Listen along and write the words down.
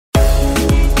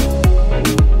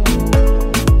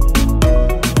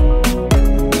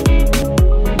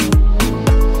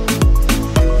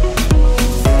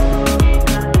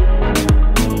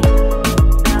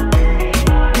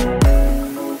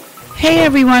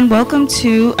everyone, welcome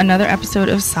to another episode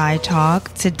of Side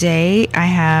Talk. Today I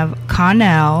have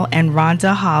Connell and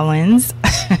Rhonda Hollins.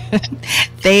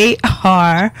 They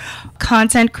are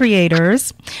content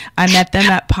creators. I met them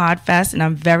at Podfest and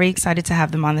I'm very excited to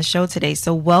have them on the show today.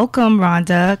 So welcome,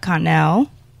 Rhonda,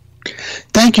 Connell.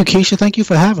 Thank you, Keisha. Thank you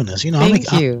for having us.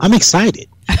 I'm excited.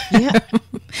 Yeah.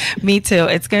 Me too.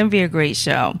 It's going to be a great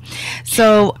show.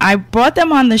 So I brought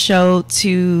them on the show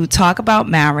to talk about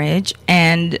marriage.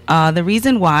 And the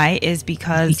reason why is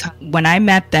because when I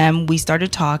met them, we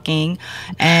started talking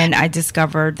and I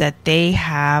discovered that they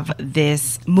have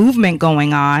this movement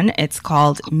going on. It's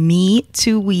called Me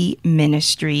to We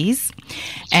Ministries.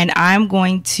 And I'm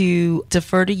going to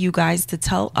defer to you guys to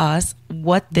tell us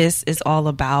what this is all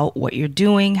about, what you're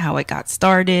doing, how it got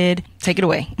started. Take it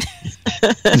away.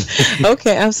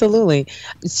 Okay, absolutely.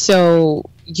 So,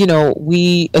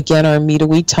 we, again, are Me to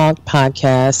We Talk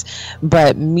podcast,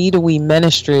 but Me to We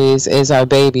Ministries is our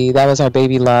baby. That was our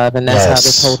baby love, and that's how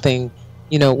this whole thing,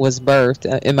 was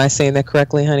birthed. Am I saying that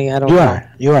correctly, honey? I don't know.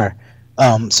 You are.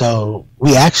 So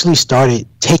we actually started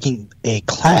taking a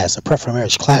class, a prep for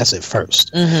marriage class at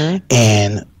first. Mm-hmm.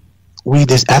 And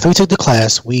after we took the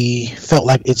class, we felt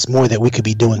like it's more that we could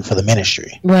be doing for the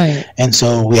ministry. Right. And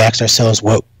so we asked ourselves,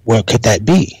 what could that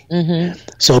be? Mm-hmm.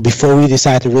 So before we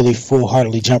decided to really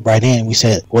full-heartedly jump right in, we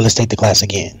said, well, let's take the class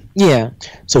again. Yeah.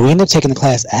 So we ended up taking the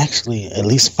class actually at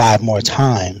least 5 more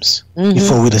times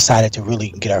before we decided to really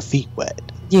get our feet wet.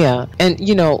 Yeah. And,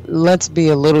 let's be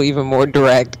a little even more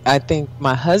direct. I think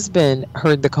my husband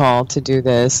heard the call to do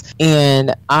this,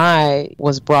 and I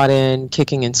was brought in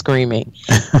kicking and screaming.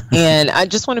 And I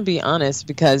just want to be honest,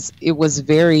 because it was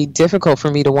very difficult for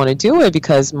me to want to do it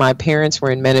because my parents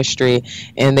were in ministry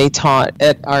and they taught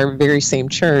at our very same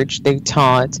church. They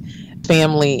taught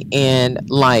family and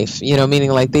life,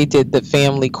 meaning like they did the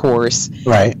family course.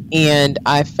 Right. And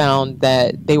I found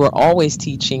that they were always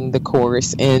teaching the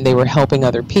course and they were helping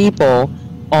other people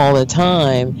all the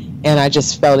time. And I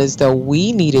just felt as though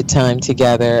we needed time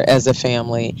together as a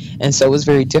family. And so it was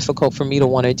very difficult for me to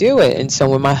want to do it. And so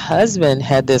when my husband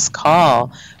had this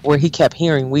call where he kept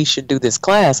hearing we should do this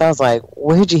class, I was like,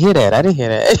 where did you hear that? I didn't hear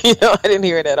that. I didn't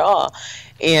hear it at all.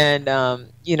 And,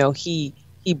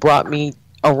 he brought me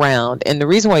around. And the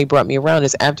reason why he brought me around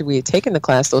is after we had taken the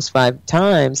class those 5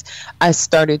 times, I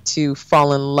started to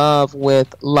fall in love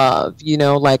with love.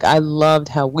 Like I loved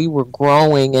how we were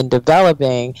growing and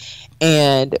developing,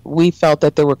 and we felt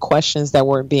that there were questions that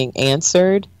weren't being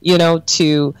answered,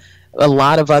 to a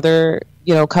lot of other,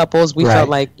 couples. We felt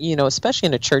like, especially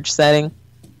in a church setting,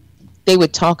 they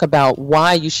would talk about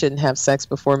why you shouldn't have sex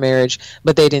before marriage,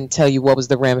 but they didn't tell you what was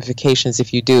the ramifications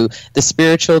if you do. The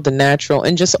spiritual, the natural,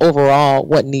 and just overall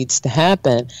what needs to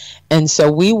happen. And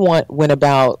so we went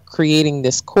about creating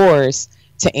this course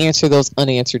to answer those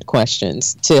unanswered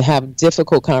questions, to have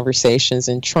difficult conversations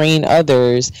and train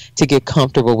others to get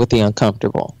comfortable with the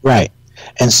uncomfortable. Right.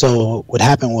 And so what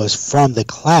happened was from the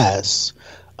class,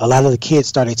 a lot of the kids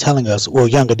started telling us,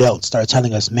 young adults started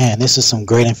telling us, man, this is some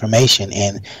great information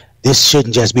and this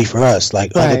shouldn't just be for us.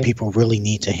 Like other people really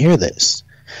need to hear this.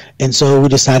 And so we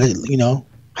decided,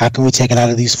 how can we take it out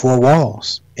of these 4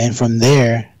 walls? And from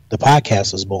there, the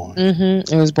podcast was born.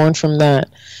 Mm-hmm. It was born from that.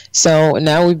 So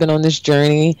now we've been on this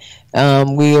journey.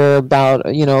 We are about,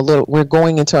 we're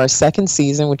going into our 2nd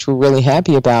season, which we're really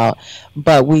happy about.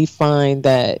 But we find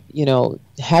that,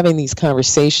 having these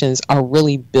conversations are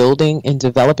really building and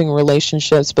developing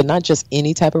relationships, but not just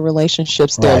any type of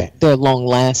relationships. They're long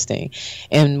lasting.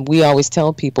 And we always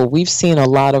tell people we've seen a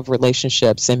lot of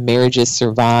relationships and marriages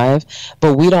survive,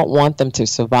 but we don't want them to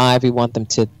survive. We want them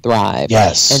to thrive.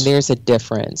 Yes. And there's a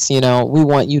difference. We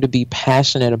want you to be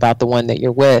passionate about the one that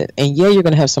you're with. And you're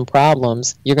going to have some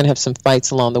problems. You're going to have some fights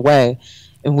along the way.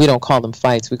 And we don't call them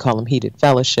fights, we call them heated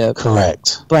fellowship.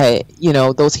 Correct. But,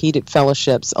 those heated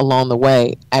fellowships along the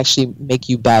way actually make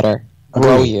you better,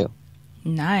 grow you.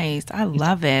 Nice. I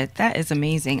love it. That is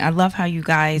amazing. I love how you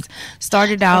guys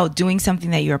started out doing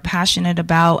something that you're passionate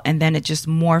about, and then it just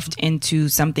morphed into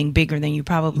something bigger than you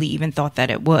probably even thought that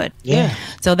it would. Yeah.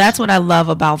 So that's what I love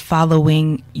about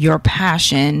following your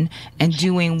passion and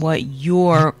doing what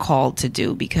you're called to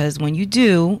do, because when you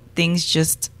do, things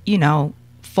just,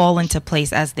 fall into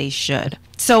place as they should.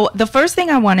 So the first thing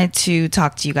I wanted to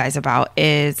talk to you guys about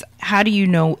is, how do you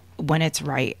know when it's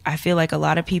right? I feel like a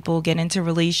lot of people get into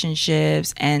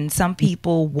relationships and some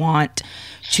people want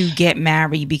to get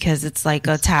married because it's like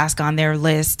a task on their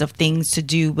list of things to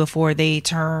do before they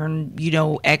turn,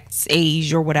 X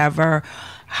age or whatever.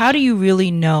 How do you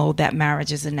really know that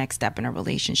marriage is the next step in a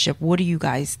relationship? What do you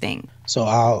guys think?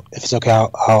 So if it's okay,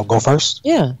 I'll go first.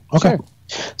 Yeah. Okay. Sure.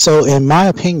 So in my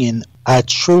opinion, I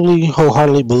truly,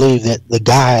 wholeheartedly believe that the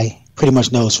guy pretty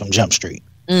much knows from Jump Street.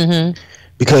 Mm-hmm.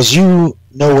 Because you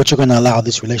know what you're going to allow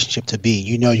this relationship to be.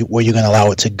 You know where you're going to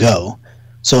allow it to go.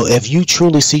 So if you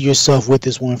truly see yourself with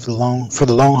this one for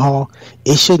the long haul,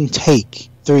 it shouldn't take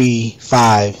 3,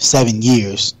 5, 7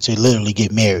 years to literally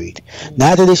get married.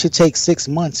 Not that it should take 6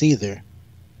 months either,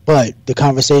 but the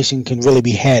conversation can really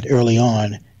be had early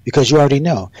on because you already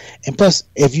know. And plus,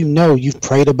 if you know, you've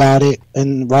prayed about it,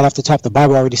 and right off the top, the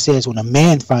Bible already says when a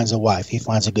man finds a wife, he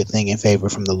finds a good thing in favor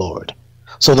from the Lord.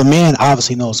 So the man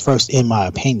obviously knows first, in my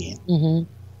opinion.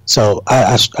 Mm-hmm. So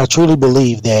I truly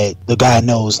believe that the guy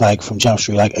knows, like, from Jump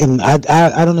Street. Like, and I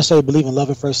don't necessarily believe in love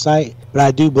at first sight, but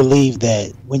I do believe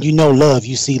that when you know love,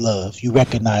 you see love. You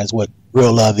recognize what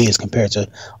real love is compared to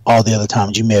all the other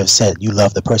times you may have said you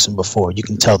loved the person before. You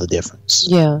can tell the difference.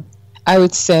 Yeah. I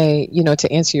would say,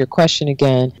 to answer your question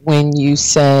again, when you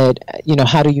said,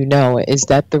 how do you know? Is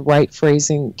that the right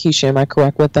phrasing, Keisha? Am I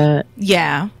correct with that?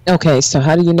 Yeah. Okay, so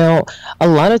how do you know? A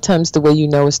lot of times the way you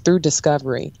know is through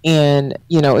discovery. And,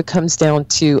 it comes down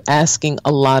to asking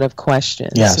a lot of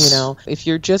questions. Yes. If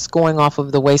you're just going off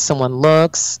of the way someone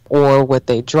looks or what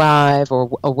they drive or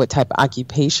what type of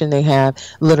occupation they have,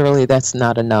 literally that's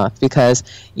not enough because,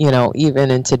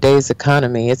 even in today's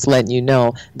economy, it's letting you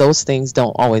know those things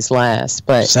don't always last.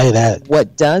 But say that.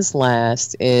 What does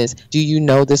last is, do you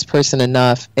know this person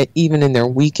enough, even in their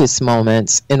weakest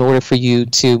moments, in order for you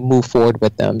to move forward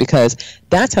with them? Because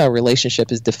that's how a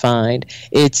relationship is defined.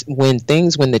 It's when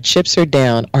the chips are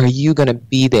down, are you going to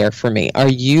be there for me? Are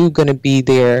you going to be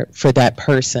there for that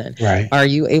person? Right. Are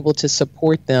you able to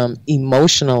support them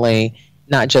emotionally,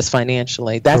 not just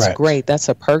financially? That's Correct. Great. That's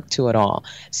a perk to it all.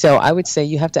 So I would say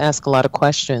you have to ask a lot of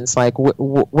questions, like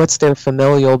what's their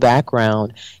familial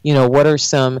background? What are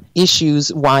some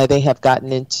issues why they have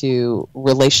gotten into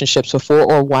relationships before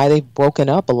or why they've broken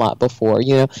up a lot before?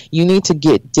 You need to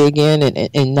dig in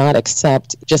and not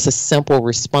accept just a simple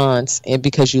response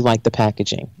because you like the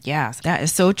packaging. Yes, that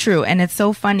is so true. And it's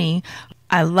so funny.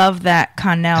 I love that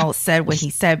Connell said what he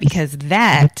said because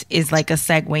that is like a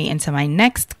segue into my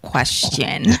next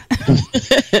question,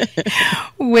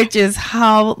 which is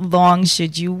how long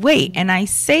should you wait? And I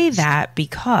say that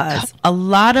because a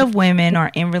lot of women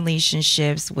are in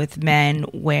relationships with men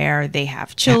where they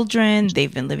have children,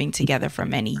 they've been living together for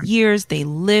many years, they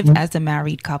live as a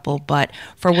married couple, but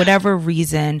for whatever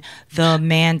reason, the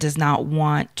man does not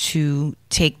want to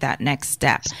take that next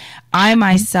step. I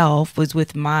myself was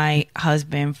with my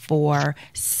husband for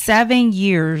 7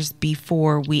 years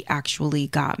before we actually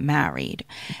got married.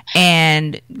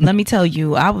 And let me tell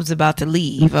you, I was about to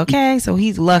leave, okay? So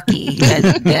he's lucky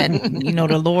that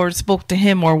the Lord spoke to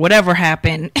him or whatever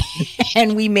happened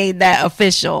and we made that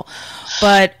official.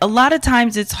 But a lot of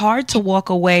times it's hard to walk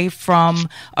away from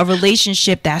a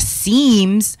relationship that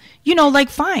seems, like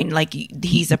fine. Like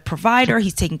he's a provider,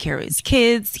 he's taking care of his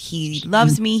kids, he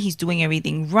loves me, he's doing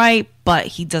everything right, but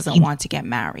he doesn't want to get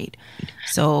married.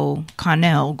 So,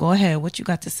 Connell, go ahead. What you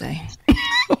got to say?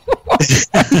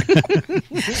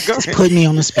 Just put me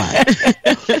on the spot.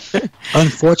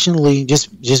 Unfortunately,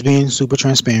 just being super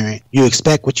transparent, you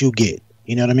expect what you get.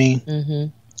 You know what I mean? Mm-hmm.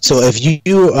 So if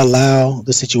you allow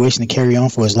the situation to carry on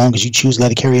for as long as you choose to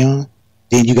let it carry on,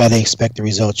 then you got to expect the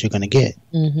results you're going to get.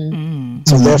 Mm-hmm.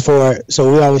 So therefore,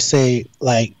 we always say,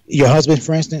 like, your husband,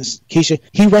 for instance, Keisha,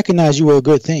 he recognized you were a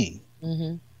good thing.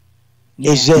 Mm-hmm.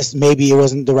 Yeah. It's just maybe it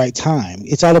wasn't the right time.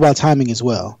 It's all about timing as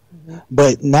well. Mm-hmm.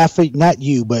 But not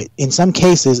you, but in some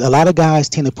cases, a lot of guys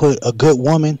tend to put a good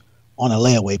woman on a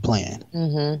layaway plan.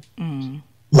 Mm-hmm. Mm.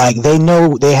 Like, they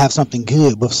know they have something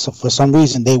good, but for some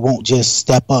reason they won't just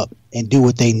step up and do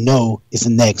what they know is the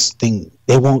next thing.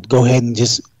 They won't go ahead and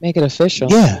just make it official.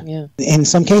 Yeah. In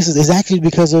some cases, it's actually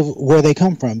because of where they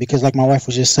come from. Because, like my wife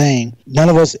was just saying, none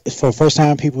of us, for the first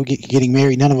time people getting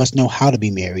married, none of us know how to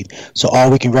be married. So all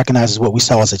we can recognize is what we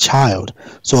saw as a child.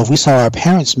 So if we saw our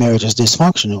parents' marriage as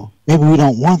dysfunctional, maybe we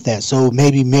don't want that. So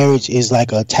maybe marriage is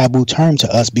like a taboo term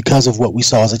to us because of what we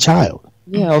saw as a child.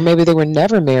 Yeah, or maybe they were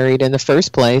never married in the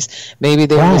first place. Maybe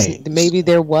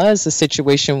there was a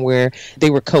situation where they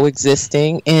were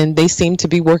coexisting and they seemed to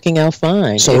be working out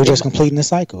fine. So we're just completing the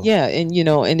cycle. Yeah, and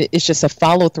and it's just a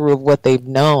follow through of what they've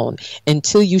known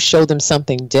until you show them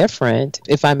something different.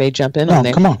 If I may jump in on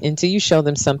there, come on. Until you show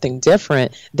them something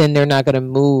different, then they're not going to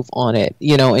move on it,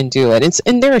 and do it.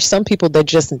 And there are some people that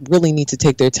just really need to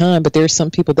take their time, but there are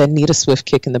some people that need a swift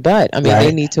kick in the butt. I mean,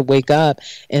 They need to wake up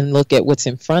and look at what's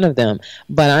in front of them.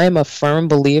 but I'm a firm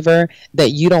believer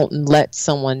that you don't let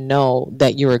someone know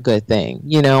that you're a good thing,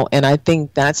 you know, and I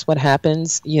think that's what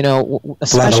happens, you know,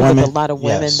 especially with a lot of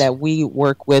women that we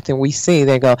work with, and we see,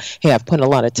 they go, hey, I've put a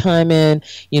lot of time in,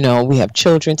 you know, we have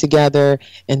children together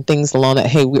and things along that,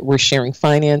 hey, we're sharing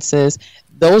finances.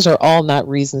 Those are all not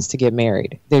reasons to get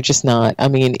married. They're just not. I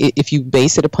mean, if you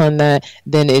base it upon that,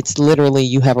 then it's literally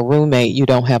you have a roommate, you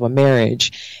don't have a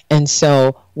marriage. And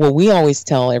so what we always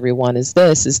tell everyone is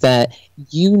this, is that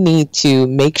you need to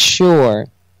make sure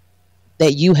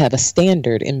that you have a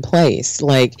standard in place.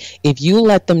 Like if you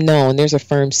let them know, and there's a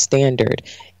firm standard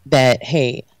that,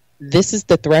 hey, this is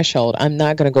the threshold. I'm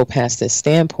not going to go past this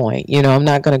standpoint. You know, I'm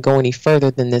not going to go any further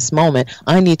than this moment.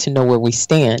 I need to know where we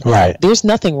stand. Right. There's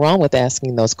nothing wrong with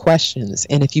asking those questions.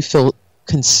 And if you feel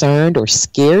concerned or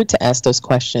scared to ask those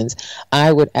questions,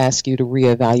 I would ask you to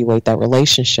reevaluate that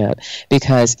relationship,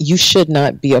 because you should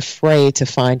not be afraid to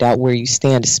find out where you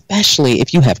stand, especially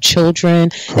if you have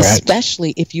children, Correct.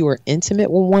 especially if you are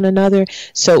intimate with one another.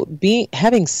 So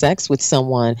having sex with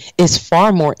someone is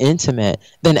far more intimate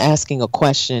than asking a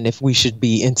question if we should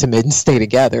be intimate and stay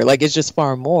together. Like, it's just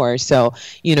far more. So,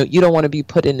 you know, you don't want to be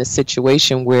put in a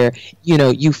situation where, you know,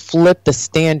 you flip the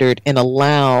standard and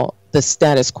allow the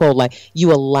status quo, like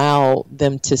you allow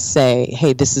them to say,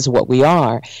 hey, this is what we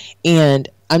are. And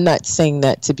I'm not saying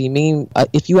that to be mean.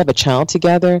 If you have a child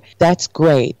together, that's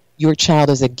great. Your child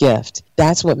is a gift.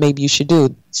 That's what maybe you should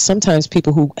do. Sometimes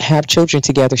people who have children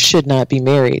together should not be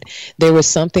married. There was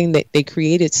something that they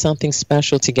created something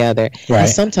special together. Right. And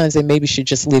sometimes they maybe should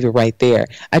just leave it right there.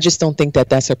 I just don't think that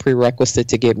that's a prerequisite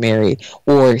to get married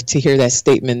or to hear that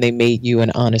statement, they made you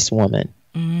an honest woman.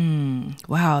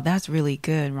 Wow, that's really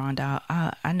good, Rhonda.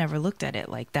 I never looked at it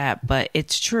like that, but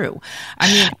it's true.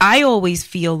 I mean, I always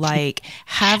feel like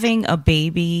having a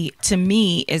baby to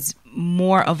me is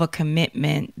more of a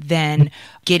commitment than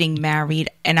getting married.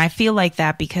 And I feel like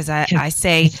that because I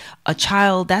say a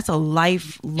child, that's a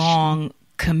lifelong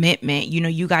commitment. You know,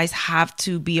 you guys have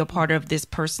to be a part of this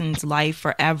person's life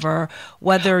forever,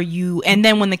 and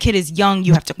then when the kid is young,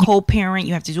 you have to co-parent,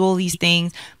 you have to do all these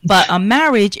things. But a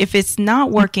marriage, if it's not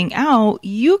working out,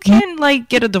 you can like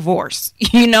get a divorce,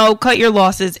 you know, cut your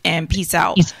losses and peace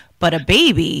out. But a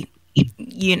baby,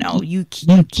 you know, you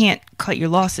can't cut your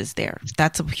losses there.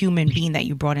 That's a human being that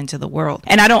you brought into the world.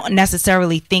 And I don't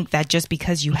necessarily think that just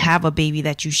because you have a baby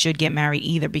that you should get married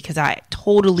either, because I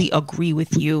totally agree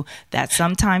with you that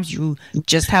sometimes you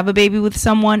just have a baby with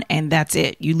someone and that's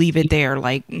it. You leave it there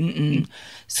like,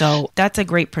 So that's a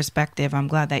great perspective. I'm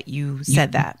glad that you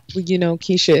said that. You know,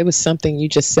 Keisha, it was something you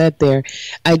just said there.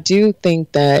 I do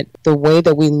think that the way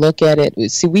that we look at it,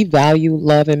 see, we value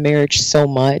love and marriage so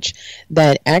much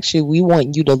that actually we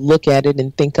want you to look at it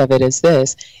and think of it as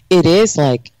this. It is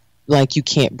like you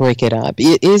can't break it up.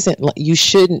 It isn't like you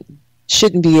shouldn't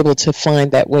be able to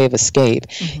find that way of escape.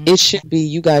 Mm-hmm. It should be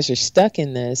you guys are stuck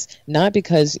in this, not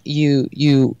because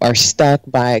you are stuck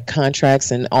by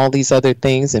contracts and all these other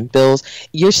things and bills.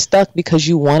 You're stuck because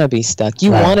you want to be stuck.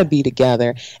 You want to be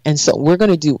together. And so we're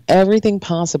going to do everything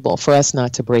possible for us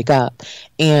not to break up.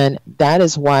 And that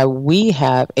is why we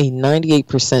have a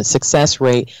 98% success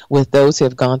rate with those who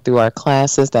have gone through our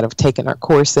classes, that have taken our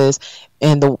courses,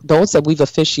 and those that we've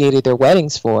officiated their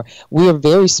weddings for. We are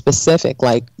very specific.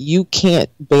 Like, you can't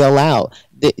bail out.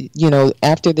 You know,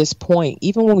 after this point,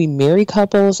 even when we marry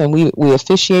couples and we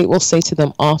officiate, we'll say to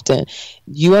them often,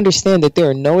 you understand that there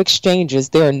are no exchanges,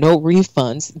 there are no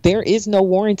refunds, there is no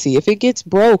warranty. If it gets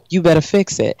broke, you better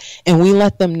fix it. And we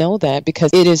let them know that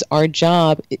because it is our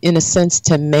job, in a sense,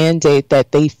 to mandate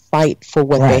that they fight for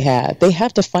what they have. They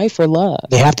have to fight for love.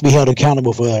 They have to be held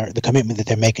accountable for the commitment that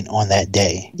they're making on that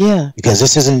day. Yeah. Because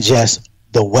this isn't just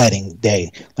the wedding day.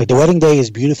 Like, the wedding day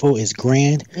is beautiful, it's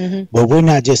grand, but we're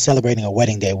not just celebrating a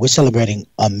wedding day. We're celebrating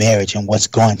a marriage and what's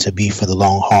going to be for the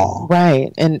long haul.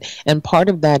 Right. And part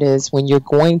of that is, when you're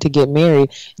going to get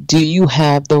married, do you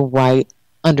have the right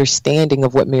understanding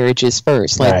of what marriage is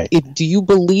first? Like, do you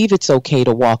believe it's okay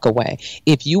to walk away?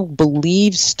 If you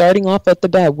believe starting off at the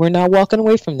bat, we're not walking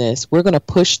away from this, we're going to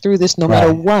push through this no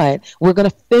matter what, we're going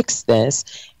to fix this,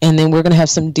 and then we're going to have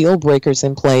some deal breakers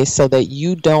in place so that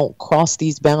you don't cross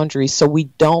these boundaries, so we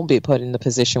don't be put in the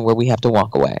position where we have to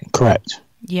walk away. Correct.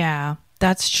 Yeah,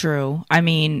 that's true. I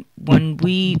mean, when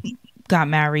we got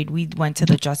married, we went to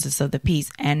the Justice of the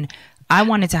Peace, and I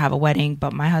wanted to have a wedding,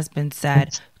 but my husband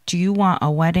said, do you want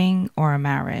a wedding or a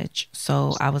marriage?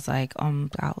 So I was like, I'll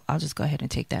just go ahead and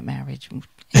take that marriage. Go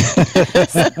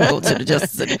to the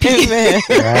Justice of the Peace.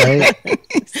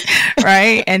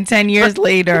 Right. And 10 years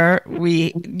later,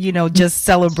 we, just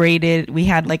celebrated. We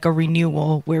had like a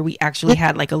renewal where we actually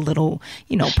had like a little,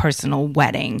 personal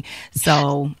wedding.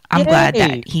 So I'm glad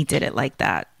that he did it like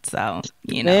that. So,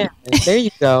 Yeah, there you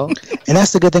go. And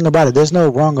that's the good thing about it. There's no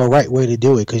wrong or right way to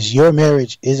do it, because your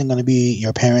marriage isn't going to be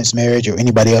your parents' marriage or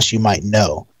anybody else you might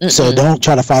know. So don't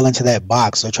try to fall into that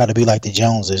box or try to be like the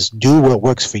Joneses. Do what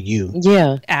works for you.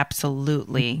 Yeah.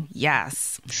 Absolutely.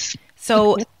 Yes.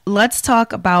 So let's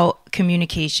talk about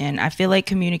communication. I feel like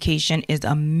communication is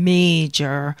a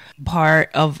major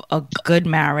part of a good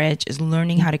marriage, is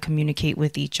learning how to communicate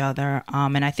with each other.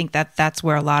 And I think that's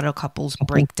where a lot of couples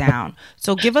break down.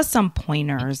 So give us some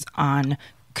pointers on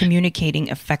communicating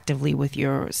effectively with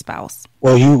your spouse.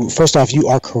 Well, first off, you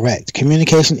are correct.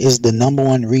 Communication is the number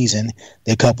one reason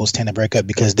that couples tend to break up,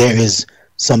 because there is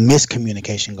some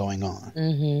miscommunication going on.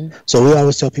 Mm-hmm. So we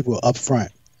always tell people up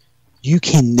front, you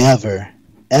can never,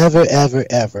 ever, ever,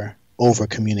 ever over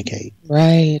communicate.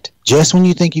 Right. Just when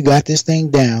you think you got this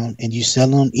thing down and you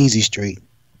sell on Easy Street,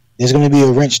 there's going to be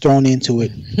a wrench thrown into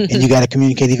it, and you got to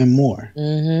communicate even more.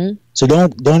 Mm-hmm. So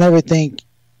don't ever think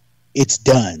it's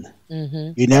done.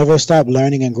 Mm-hmm. You never stop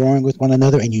learning and growing with one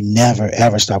another, and you never,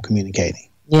 ever stop communicating.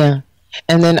 Yeah.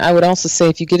 And then I would also say,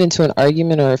 if you get into an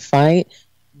argument or a fight,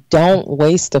 don't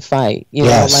waste a fight.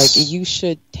 Yes. Like, you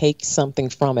should take something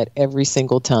from it every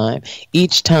single time.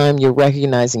 Each time you're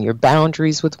recognizing your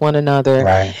boundaries with one another.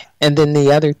 Right. And then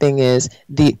the other thing is,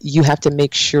 you have to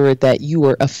make sure that you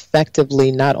are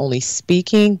effectively not only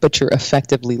speaking, but you're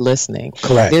effectively listening.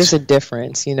 Correct. There's a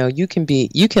difference. You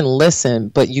can listen,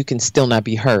 but you can still not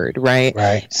be heard, right?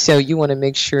 Right. So you want to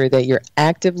make sure that you're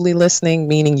actively listening,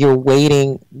 meaning you're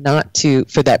waiting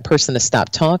for that person to stop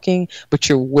talking, but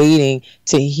you're waiting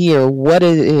to hear what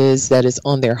it is that is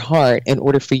on their heart in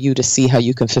order for you to see how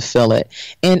you can fulfill it.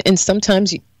 And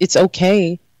sometimes it's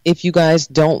okay if you guys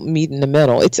don't meet in the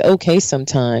middle. It's okay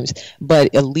sometimes,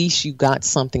 but at least you got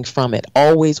something from it.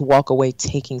 Always walk away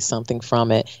taking something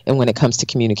from it. And when it comes to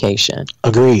communication.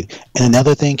 Agreed. And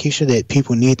another thing, Keisha, that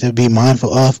people need to be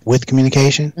mindful of with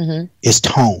communication is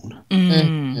tone.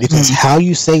 Mm. Because how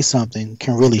you say something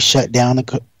can really shut down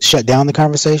the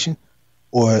conversation,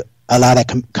 or allow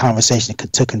that conversation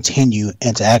to continue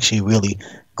and to actually really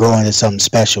grow into something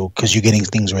special, because you're getting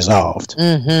things resolved.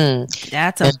 Mm-hmm.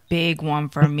 That's a big one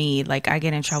for me. Like, I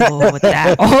get in trouble with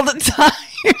that all the time.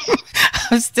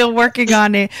 I'm still working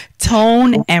on it.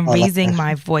 Tone and raising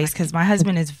my voice, because my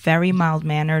husband is very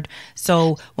mild-mannered.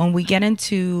 So when we get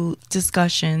into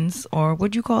discussions, or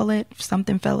what'd you call it?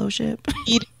 Something fellowship?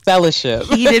 Heated fellowship.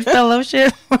 Heated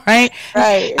fellowship, right?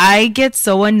 Right. I get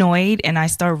so annoyed and I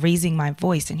start raising my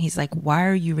voice. And he's like, why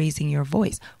are you raising your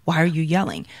voice? Why are you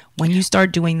yelling? When you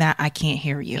start doing that, I can't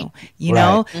hear you. You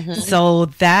know? Mm-hmm. So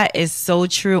that is so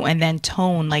true. And then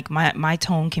tone, like my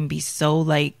tone can be so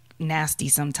like nasty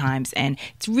sometimes, and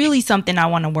it's really something I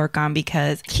want to work on,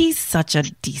 because he's such a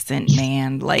decent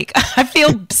man. Like, I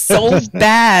feel so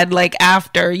bad like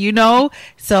after,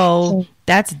 so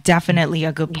that's definitely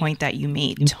a good point that you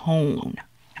made. Tone.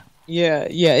 Yeah.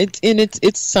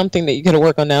 It's something that you got to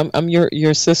work on. Now, I'm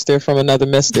your sister from another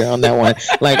mister on that one.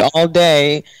 Like, all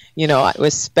day,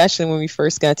 especially when we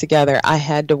first got together, I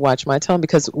had to watch my tone,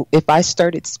 because if I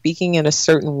started speaking in a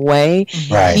certain way,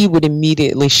 he would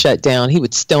immediately shut down. He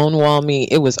would stonewall me.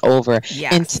 It was over.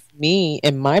 Yes. And to me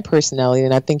and my personality,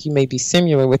 and I think you may be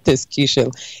similar with this,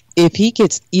 Keisha, if he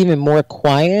gets even more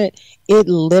quiet, it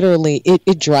literally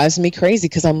it drives me crazy,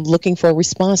 because I'm looking for a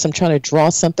response. I'm trying to draw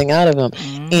something out of him.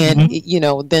 And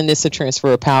then it's a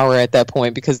transfer of power at that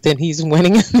point, because then he's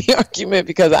winning the argument,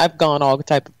 because I've gone all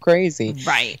type of crazy.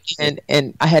 Right.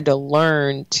 And I had to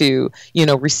learn to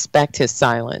respect his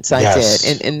silence. I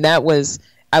did. And that was,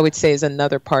 I would say, is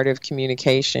another part of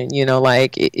communication.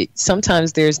 Like,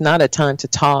 sometimes there's not a time to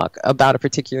talk about a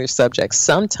particular subject.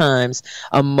 Sometimes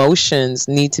emotions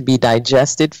need to be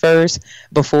digested first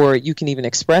before you can even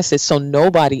express it, so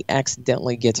nobody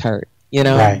accidentally gets hurt,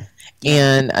 Right.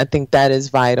 And I think that is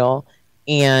vital.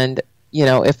 And,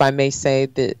 if I may say,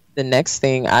 that the next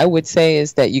thing I would say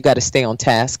is that you got to stay on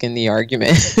task in the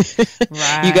argument.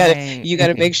 Right. You got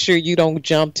to make sure you don't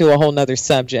jump to a whole nother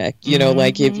subject.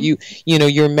 Like, if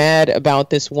you're mad about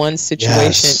this one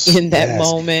situation in that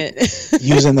moment,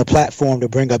 using the platform to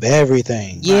bring up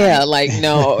everything. Yeah, like,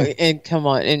 no, and come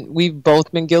on, and we've both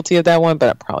been guilty of that one,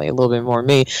 but probably a little bit more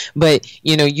me. But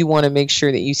you want to make sure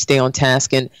that you stay on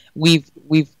task, and we've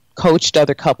coached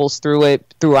other couples through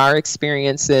it, through our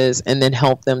experiences, and then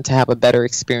help them to have a better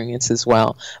experience as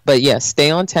well. But yes, stay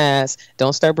on task.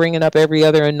 Don't start bringing up every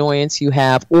other annoyance you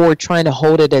have or trying to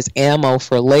hold it as ammo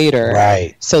for later.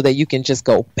 Right. So that you can just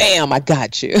go, bam, I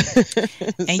got you.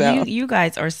 And you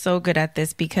guys are so good at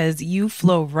this because you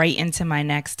flow right into my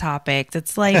next topic.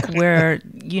 It's like we're,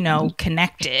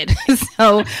 connected.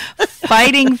 So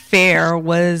fighting fair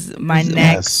was my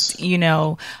next,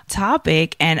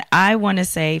 topic. And I want to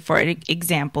say, for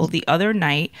example, the other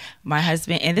night, my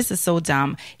husband, and this is so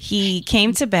dumb, he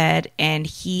came to bed and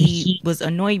he was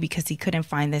annoyed because he couldn't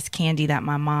find this candy that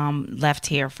my mom left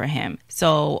here for him.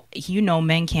 So,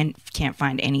 men can't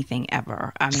find anything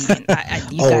ever. I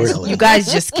mean, you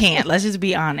guys just can't. Let's just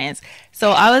be honest.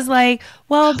 So I was like,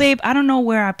 well, babe, I don't know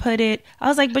where I put it. I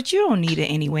was like, but you don't need it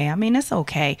anyway. I mean, it's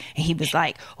okay. And he was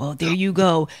like, well, there you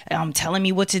go. Telling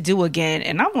me what to do again.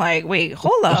 And I'm like, wait,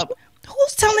 hold up.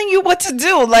 Who's telling you what to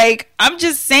do? Like, I'm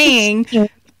just saying,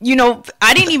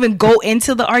 I didn't even go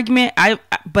into the argument.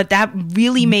 But that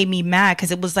really made me mad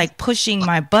because it was like pushing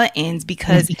my buttons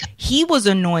because he was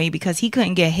annoyed because he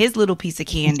couldn't get his little piece of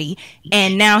candy.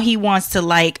 And now he wants to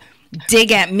like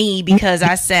dig at me because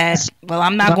I said, well,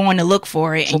 I'm not going to look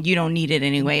for it and you don't need it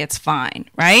anyway. It's fine.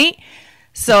 Right.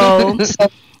 So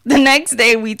the next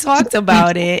day we talked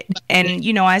about it and,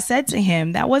 I said to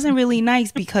him, that wasn't really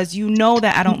nice because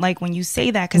that I don't like when you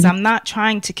say that because I'm not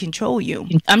trying to control you.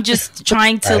 I'm just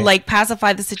trying to like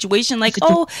pacify the situation like,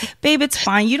 oh, babe, it's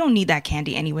fine. You don't need that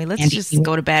candy anyway. Let's just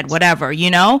go to bed, whatever,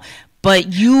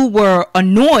 But you were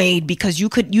annoyed because you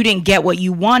didn't get what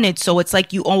you wanted. So it's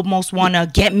like you almost want to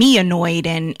get me annoyed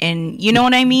and you know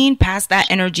what I mean? Pass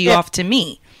that energy off to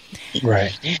me.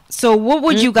 Right. So what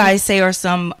would you guys say are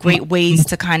some great ways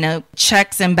to kind of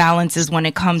checks and balances when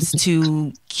it comes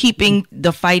to keeping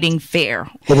the fighting fair?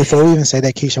 Well, before we even say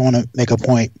that, Keisha, I want to make a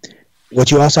point.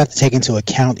 What you also have to take into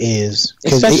account is...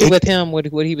 Especially with him, what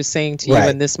he was saying to you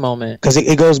in this moment. Because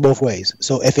it goes both ways.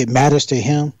 So if it matters to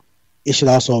him, it should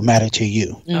also matter to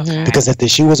you. Okay. Because if the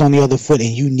shoe was on the other foot and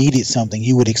you needed something,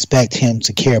 you would expect him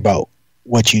to care about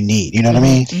what you need. You know what I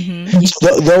mean? Mm-hmm.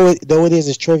 So though it is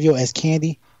as trivial as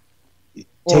candy...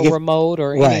 Or remote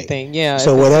or anything. Yeah.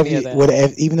 So whatever,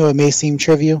 even though it may seem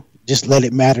trivial, just let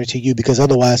it matter to you because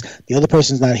otherwise the other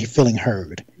person's not feeling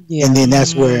heard. Yeah. And then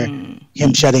that's where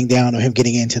him shutting down or him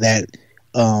getting into that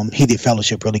heated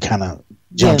fellowship really kind of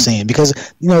jumps in. Because,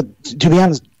 to be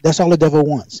honest, that's all the devil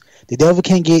wants. The devil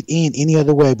can't get in any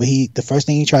other way, but the first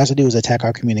thing he tries to do is attack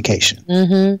our communication.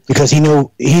 Mm-hmm. Because he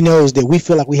knows that we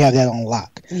feel like we have that on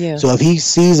lock. Yeah. So if he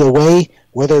sees a way,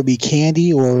 whether it be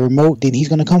candy or a remote, then he's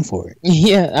going to come for it.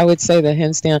 Yeah, I would say that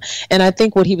hands down. And I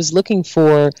think what he was looking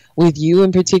for with you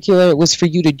in particular was for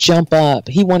you to jump up.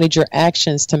 He wanted your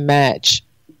actions to match,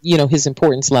 his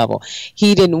importance level.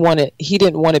 He didn't want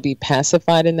to be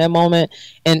pacified in that moment.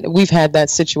 And we've had that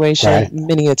situation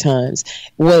many a times.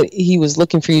 What he was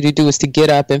looking for you to do is to get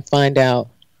up and find out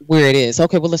where it is.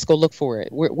 Okay, well, let's go look for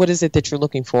it. What is it that you're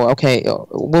looking for? Okay,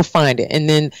 we'll find it. And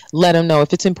then let him know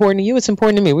if it's important to you, it's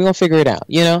important to me. We're going to figure it out,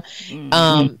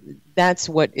 Mm-hmm. That's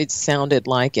what it sounded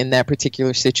like in that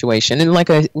particular situation. And like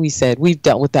we said, we've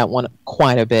dealt with that one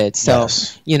quite a bit. So,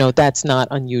 that's not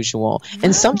unusual.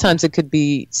 And sometimes it could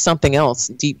be something else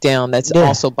deep down that's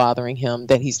also bothering him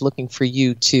that he's looking for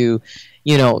you to,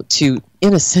 to,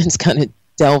 in a sense, kind of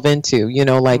delve into,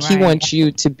 he wants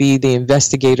you to be the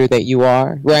investigator that you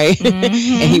are, right? Mm-hmm.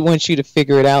 And he wants you to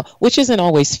figure it out, which isn't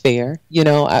always fair.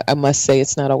 I must say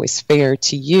it's not always fair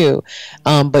to you,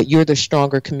 but you're the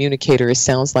stronger communicator, it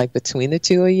sounds like, between the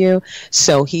two of you.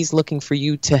 So he's looking for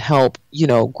you to help,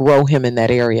 grow him in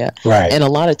that area. Right. And a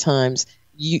lot of times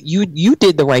you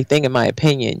did the right thing, in my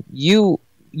opinion.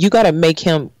 You got to make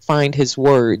him find his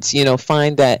words,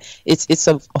 find that it's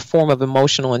a form of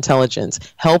emotional intelligence.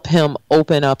 Help him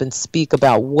open up and speak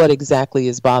about what exactly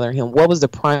is bothering him. What was the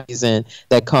prime reason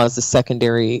that caused the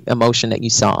secondary emotion that you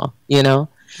saw,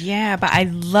 Yeah, but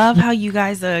I love how you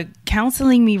guys are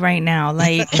counseling me right now.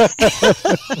 Like,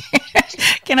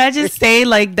 can I just say,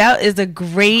 like, that is a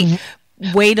great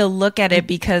way to look at it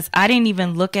because I didn't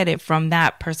even look at it from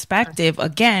that perspective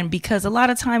again, because a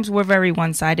lot of times we're very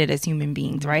one-sided as human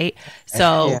beings, right?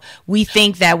 So we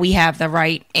think that we have the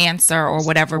right answer or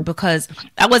whatever, because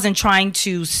I wasn't trying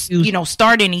to,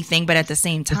 start anything, but at the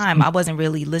same time, I wasn't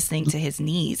really listening to his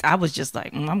needs. I was just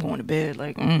like, I'm going to bed.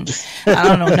 Like, I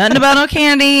don't know nothing about no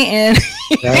candy, and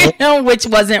which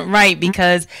wasn't right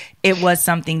because it was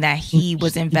something that he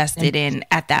was invested in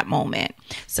at that moment.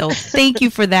 So thank you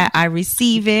for that. I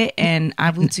receive it and I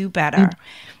will do better.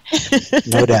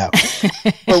 No doubt.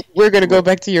 Well, we're going to go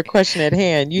back to your question at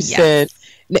hand. You said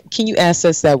Can you ask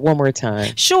us that one more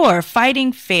time? Sure.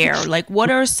 Fighting fair. Like, what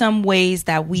are some ways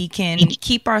that we can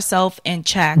keep ourselves in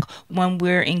check when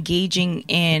we're engaging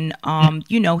in,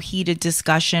 heated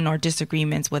discussion or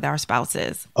disagreements with our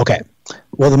spouses? Okay.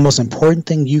 Well, the most important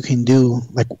thing you can do,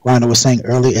 like Rhonda was saying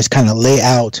earlier, is kind of lay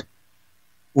out,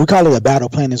 we call it a battle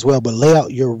plan as well, but lay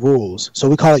out your rules. So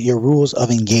we call it your rules of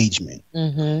engagement.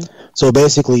 Mm-hmm. So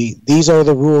basically, these are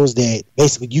the rules that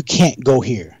basically you can't go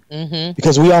here. Mm-hmm.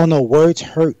 Because we all know words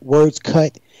hurt, words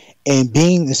cut, and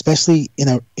being, especially in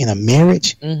a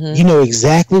marriage, mm-hmm. you know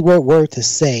exactly what word to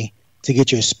say to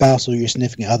get your spouse or your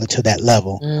significant other to that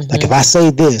level. Mm-hmm. Like if I say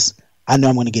this, I know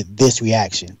I'm going to get this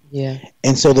reaction. Yeah.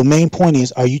 And so the main point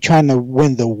is, are you trying to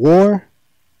win the war,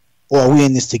 or are we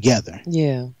in this together?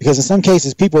 Yeah. Because in some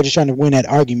cases, people are just trying to win that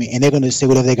argument, and they're going to say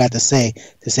whatever they got to say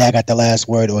I got the last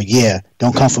word, or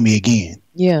don't come for me again.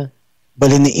 Yeah.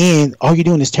 But in the end, all you're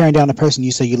doing is tearing down the person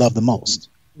you say you love the most.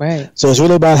 Right. So it's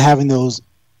really about having those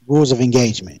rules of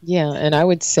engagement. Yeah, and I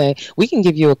would say we can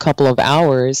give you a couple of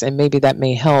hours, and maybe that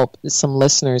may help some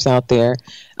listeners out there.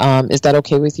 Is that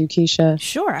okay with you, Keisha?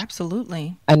 Sure,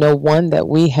 absolutely. I know one that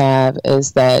we have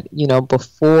is that,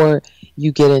 before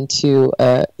you get into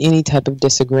any type of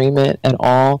disagreement at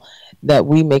all, that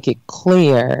we make it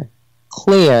clear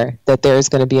that there is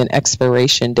going to be an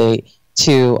expiration date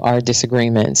to our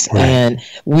disagreements. Right. And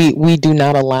we do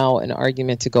not allow an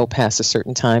argument to go past a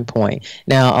certain time point.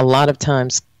 Now, a lot of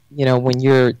times, when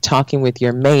you're talking with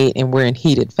your mate and we're in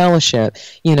heated fellowship,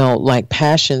 like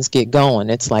passions get going.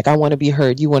 It's like, I want to be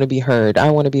heard, you want to be heard.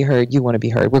 I want to be heard, you want to be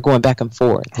heard. We're going back and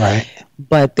forth. Right.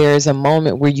 But there's a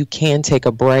moment where you can take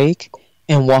a break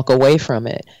and walk away from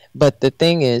it. But the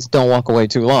thing is, don't walk away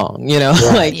too long,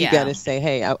 Right. Like you got to say,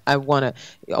 hey, I want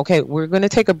to, okay, we're going to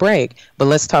take a break, but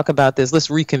let's talk about this. Let's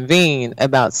reconvene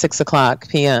about 6:00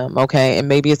 p.m. Okay. And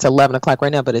maybe it's 11 o'clock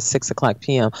right now, but it's 6:00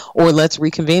 p.m. Or let's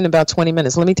reconvene in about 20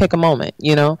 minutes. Let me take a moment,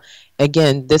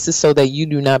 Again, this is so that you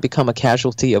do not become a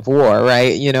casualty of war,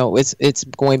 right? It's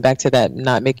going back to that,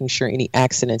 not making sure any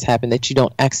accidents happen, that you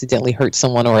don't accidentally hurt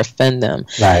someone or offend them.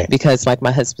 Right. Because like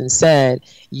my husband said,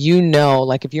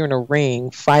 like if you're in a ring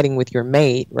fighting with your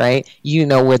mate, right? You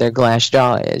know where their glass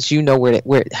jaw is. You know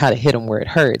where how to hit them where it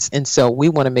hurts. And so we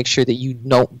want to make sure that you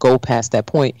don't go past that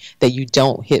point, that you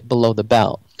don't hit below the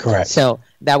belt. Correct. So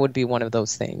that would be one of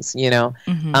those things,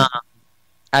 Mm-hmm.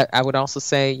 I would also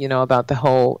say, about the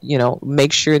whole,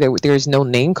 make sure that there's no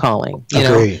name calling.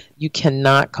 You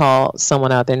cannot call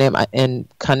someone out their name. And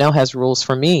Connell has rules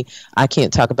for me. I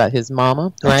can't talk about his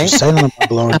mama, right?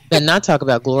 I cannot talk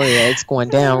about Gloria. It's going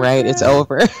down, right? It's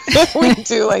over. We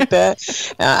do like that.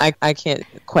 I can't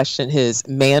question his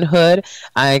manhood.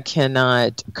 I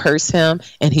cannot curse him,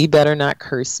 and he better not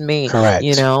curse me. Correct.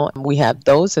 We have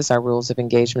those as our rules of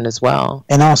engagement as well.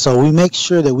 And also, we make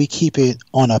sure that we keep it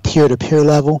on a peer-to-peer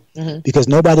level. Mm-hmm. Because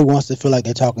nobody wants to feel like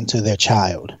they're talking to their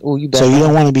child. Ooh, so you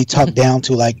don't want to be talked down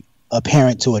to like a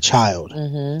parent to a child.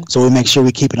 Mm-hmm. So we make sure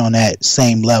we keep it on that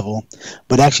same level.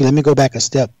 But actually, let me go back a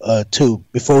step two.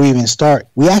 Before we even start,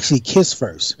 we actually kiss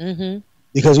first. Mm-hmm.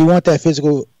 Because we want that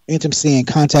physical intimacy and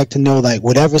contact to know like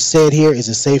whatever's said here is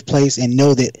a safe place, and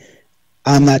know that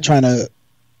I'm not trying to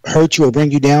hurt you or bring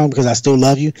you down because I still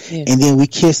love you. Yeah. And then we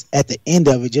kiss at the end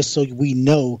of it just so we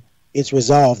know it's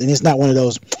resolved. And it's not one of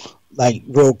those like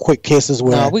real quick kisses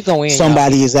where we go in,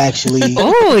 somebody is actually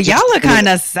oh y'all are kind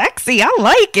of sexy. I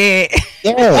like it.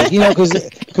 Yeah, because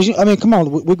I mean, come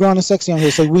on, we're grown and sexy on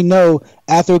here, so we know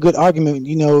after a good argument,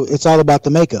 it's all about the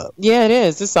makeup. Yeah, it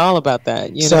is. It's all about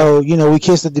that. So we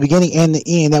kiss at the beginning and the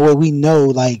end. That way we know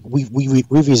like we've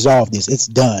resolved this. It's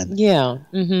done. Yeah.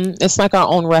 Mm-hmm. It's like our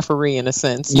own referee in a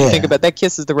sense. You think about that.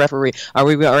 Kiss is the referee. Are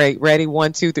we all right? Ready?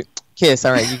 1, 2, 3. Kiss.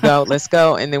 All right, you go. Let's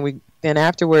go. And then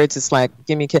afterwards, it's like,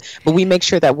 give me a kiss. But we make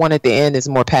sure that one at the end is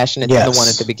more passionate than the one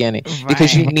at the beginning. Right.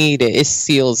 Because you need it. It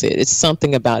seals it. It's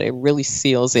something about it. It really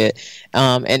seals it.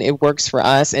 And it works for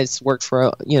us. It's worked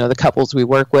for, the couples we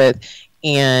work with.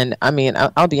 And, I mean,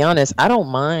 I'll be honest, I don't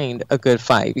mind a good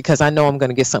fight because I know I'm going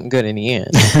to get something good in the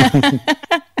end.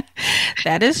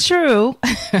 That is true.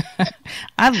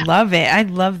 I love it. I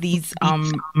love these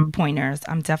pointers.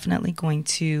 I'm definitely going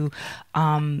to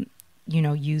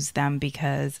use them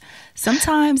because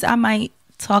sometimes I might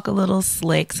talk a little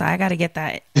slick, so I got to get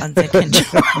that under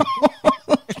control.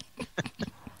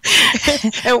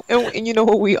 and you know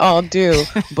what we all do,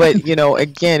 but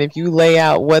again, if you lay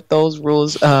out what those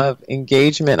rules of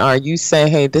engagement are, you say,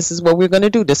 hey, this is what we're going to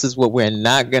do, this is what we're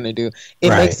not going to do.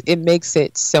 It makes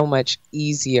it so much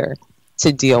easier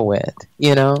to deal with,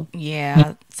 you know?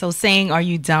 Yeah. So saying, "Are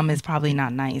you dumb?" is probably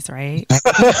not nice, right?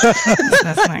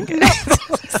 That's not good.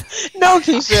 No,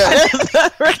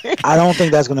 Keisha. Right. I don't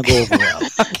think that's going to go over well.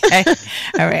 Okay.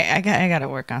 All right. I got to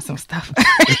work on some stuff.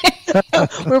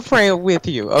 We're praying with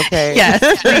you, okay?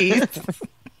 Yes, please.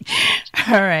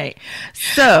 All right.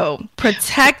 So,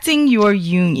 protecting your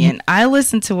union. I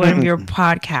listened to one of your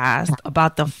podcasts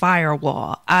about the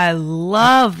firewall. I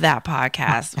love that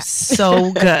podcast.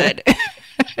 So good.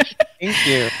 Thank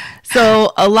you.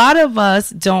 So, a lot of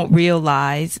us don't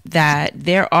realize that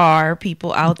there are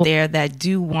people out there that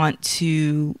do want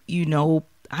to,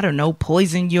 I don't know,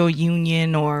 poison your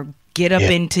union or get up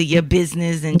into your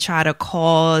business and try to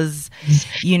cause,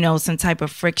 some type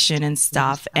of friction and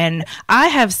stuff. And I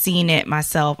have seen it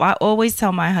myself. I always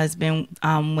tell my husband,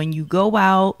 when you go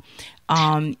out,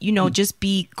 just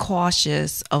be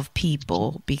cautious of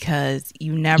people because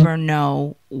you never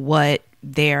know what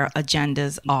their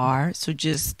agendas are. So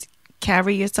just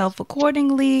carry yourself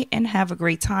accordingly and have a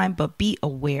great time, but be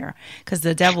aware because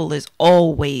the devil is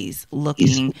always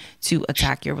looking to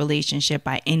attack your relationship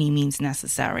by any means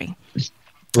necessary.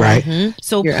 Right. Mm-hmm.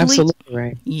 So you're absolutely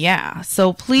right. Yeah.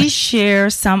 So please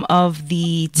share some of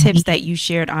the tips that you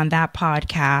shared on that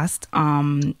podcast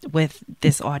with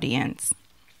this audience.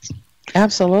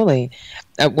 Absolutely.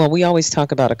 Well, we always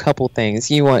talk about a couple things.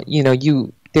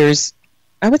 There's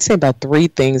I would say about 3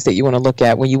 things that you want to look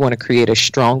at when you want to create a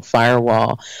strong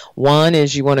firewall. One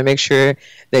is you want to make sure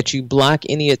that you block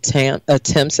any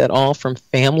attempts at all from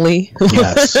family,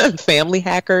 family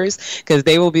hackers, because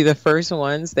they will be the first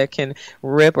ones that can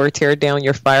rip or tear down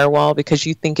your firewall because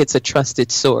you think it's a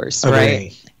trusted source,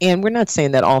 right? And we're not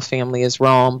saying that all family is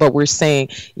wrong, but we're saying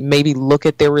maybe look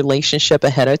at their relationship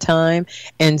ahead of time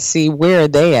and see where are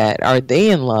they at. Are they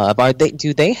in love?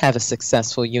 Do they have a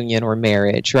successful union or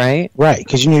marriage, right? Right,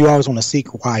 because you always want to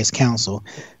seek wise counsel.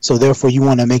 So therefore, you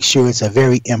want to make sure it's a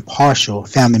very impartial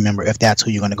family member if that's who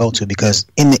you're going to go to. Because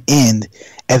in the end,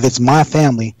 if it's my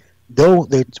family, though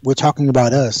we're talking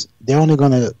about us, they're only going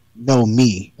to know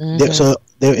me. Mm-hmm.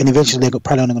 And eventually they're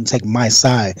probably only going to take my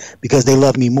side because they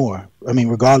love me more. I mean,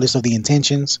 regardless of the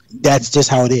intentions, that's just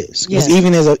how it is. Because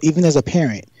even as a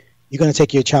parent, you're going to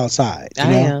take your child's side.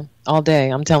 I am all day.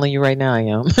 I'm telling you right now, I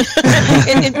am.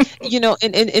 and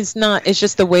it's not. It's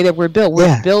just the way that we're built.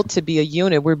 We're built to be a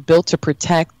unit. We're built to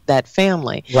protect that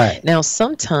family. Right. Now,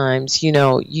 sometimes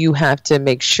you have to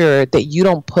make sure that you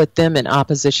don't put them in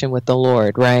opposition with the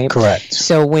Lord. Right. Correct.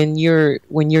 So when you're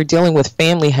dealing with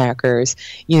family hackers,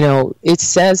 it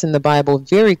says in the Bible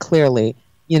very clearly,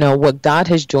 what God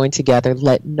has joined together,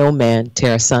 let no man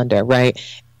tear asunder. Right.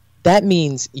 That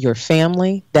means your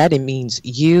family. That it means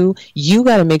you. You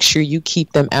got to make sure you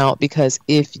keep them out because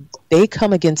if they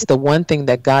come against the one thing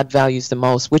that God values the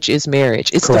most, which is marriage.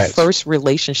 It's Correct. The first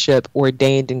relationship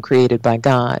ordained and created by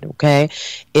God, okay?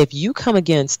 If you come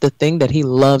against the thing that he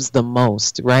loves the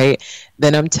most, right,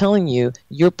 then I'm telling you,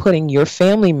 you're putting your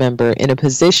family member in a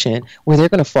position where they're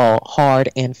going to fall hard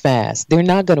and fast. They're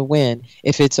not going to win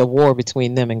if it's a war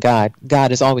between them and God.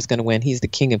 God is always going to win. He's the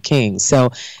King of Kings.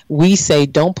 So we say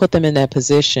don't put them in that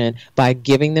position by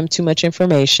giving them too much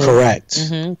information. Correct.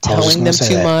 Telling them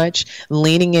too much,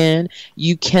 leaning in.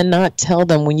 You cannot tell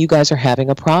them when you guys are having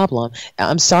a problem.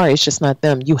 I'm sorry, it's just not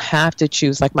them. You have to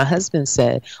choose, like my husband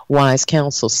said, wise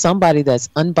counsel, somebody that's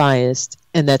unbiased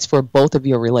and that's for both of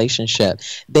your relationship.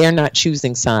 They're not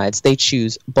choosing sides. They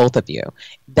choose both of you.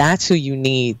 That's who you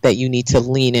need to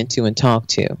lean into and talk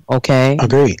to, okay?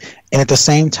 Agree. And at the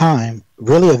same time,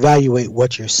 really evaluate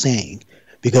what you're saying.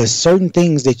 Because certain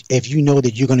things that if you know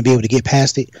that you're going to be able to get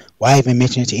past it, why even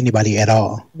mention it to anybody at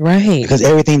all? Right. Because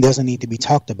everything doesn't need to be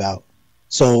talked about.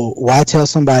 So why tell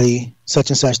somebody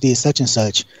such and such did such and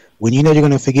such when you know you're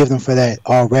going to forgive them for that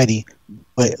already?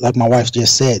 But like my wife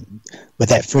just said, but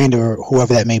that friend or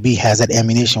whoever that may be has that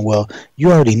ammunition. Well,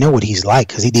 you already know what he's like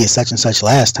because he did such and such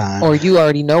last time. Or you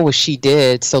already know what she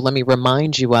did, so let me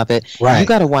remind you of it. Right. You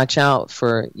got to watch out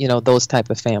for, those type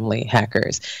of family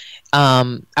hackers.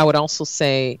 I would also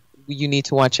say you need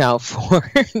to watch out for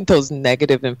those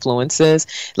negative influences.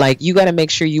 Like you got to make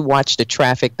sure you watch the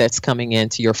traffic that's coming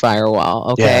into your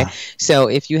firewall. Okay. Yeah. So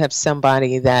if you have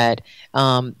somebody that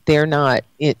they're not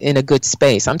in a good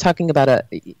space, I'm talking about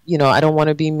I don't want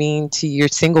to be mean to your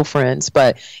single friends,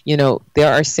 but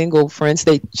there are single friends,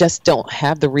 they just don't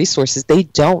have the resources. They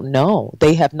don't know.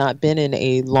 They have not been in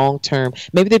a long-term,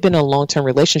 maybe they've been in a long-term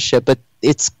relationship, but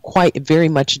it's quite very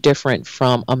much different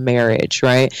from a marriage,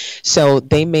 right? So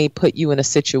they may put you in a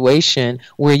situation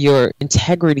where your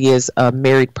integrity as a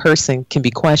married person can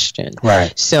be questioned.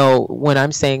 Right. So what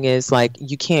I'm saying is like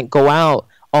you can't go out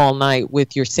all night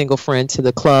with your single friend to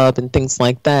the club and things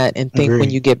like that, and think when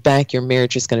you get back your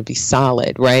marriage is going to be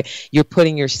solid, right? You're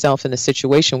putting yourself in a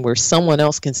situation where someone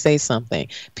else can say something.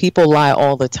 People lie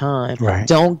all the time. Right.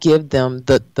 Don't give them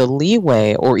the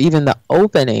leeway or even the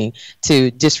opening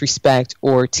to disrespect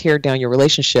or tear down your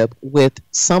relationship with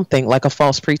something like a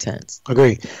false pretense.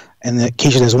 Agreed. And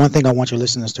Keisha, there's one thing I want your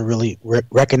listeners to really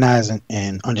recognize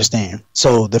and understand.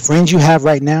 So the friends you have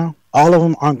right now, all of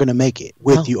them aren't going to make it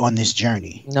with you on this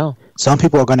journey. No. Some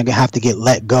people are going to have to get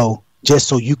let go just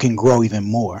so you can grow even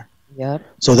more. Yep.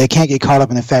 So they can't get caught up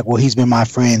in the fact, well, he's been my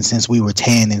friend since we were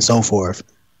 10 and so forth.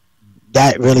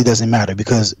 That really doesn't matter,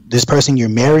 because this person you're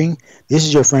marrying, this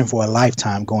is your friend for a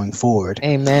lifetime going forward.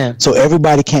 Amen. So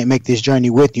everybody can't make this journey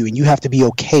with you, and you have to be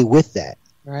okay with that.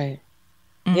 Right.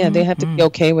 Yeah, they have to be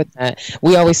okay with that.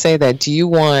 We always say that, do you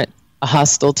want a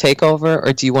hostile takeover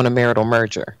or do you want a marital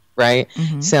merger? Right?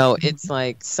 So it's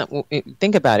like,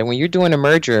 think about it. When you're doing a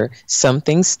merger, some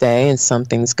things stay and some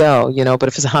things go, you know, but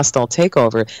if it's a hostile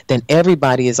takeover, then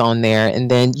everybody is on there,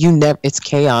 and then it's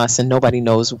chaos and nobody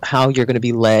knows how you're going to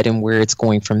be led and where it's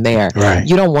going from there. Right.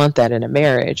 You don't want that in a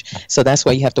marriage. So that's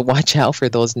why you have to watch out for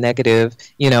those negative,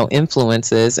 you know,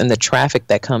 influences and the traffic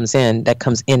that comes in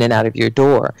and out of your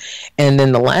door. And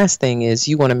then the last thing is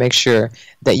you want to make sure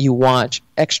that you watch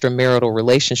extramarital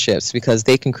relationships, because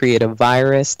they can create a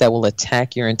virus that will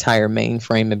attack your entire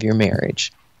mainframe of your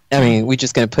marriage. I mean, we're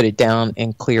just going to put it down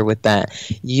and clear with that.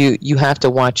 You have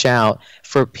to watch out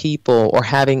for people or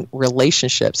having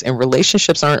relationships, and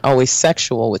relationships aren't always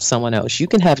sexual with someone else. You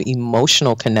can have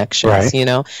emotional connections, right, you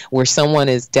know, where someone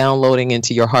is downloading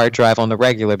into your hard drive on a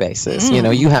regular basis. You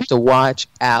know, you have to watch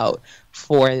out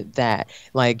for that.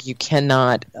 Like, you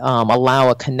cannot allow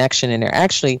a connection in there.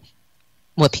 Actually,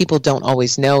 what people don't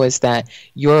always know is that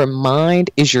your mind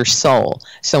is your soul.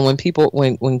 So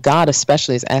when God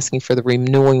especially is asking for the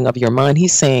renewing of your mind,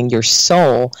 he's saying your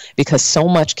soul, because so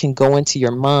much can go into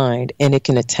your mind and it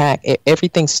can attack.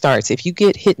 Everything starts. If you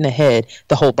get hit in the head,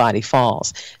 the whole body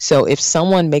falls. So if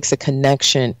someone makes a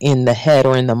connection in the head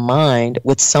or in the mind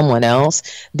with someone else,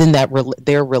 then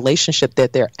their relationship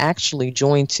that they're actually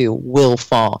joined to will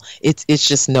fall. It's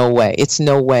just no way. It's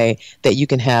no way that you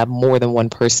can have more than one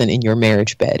person in your marriage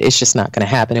bed. It's just not going to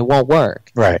happen. It won't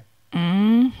work. Right.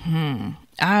 I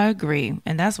agree.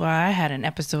 And that's why I had an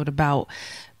episode about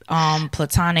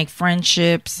platonic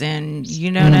friendships and,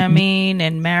 you know what I mean,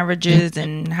 and marriages,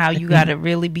 and how you got to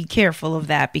really be careful of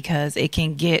that, because it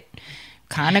can get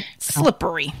kind of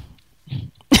slippery.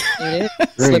 It is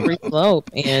slippery slope,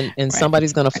 and right,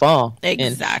 somebody's going to fall.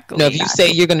 Exactly. And, you know, if you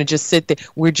say you're going to just sit there,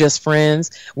 we're just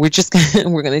friends, we're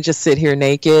going to just sit here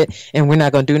naked and we're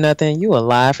not going to do nothing, you a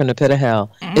lie from the pit of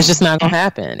hell. It's just not going to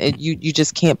happen. You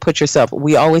just can't put yourself.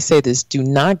 We always say this: do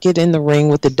not get in the ring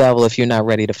with the devil if you're not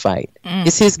ready to fight.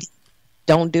 It's his.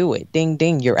 Don't do it. Ding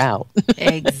ding, you're out.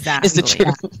 Exactly. It's the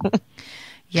truth.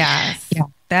 Yes. Yeah.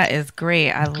 That is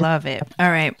great. I love it. All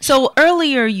right. So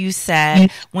earlier you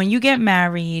said when you get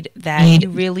married that you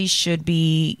really should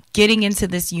be getting into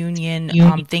this union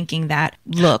thinking that,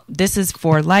 look, this is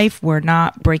for life. We're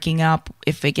not breaking up.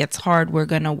 If it gets hard, we're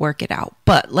going to work it out.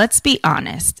 But let's be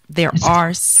honest. There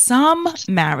are some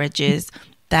marriages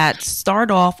that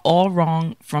start off all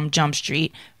wrong from Jump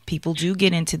Street. People do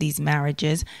get into these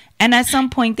marriages, and at some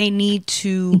point they need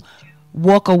to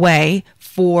walk away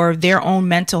for their own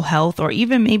mental health or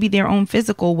even maybe their own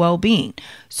physical well-being.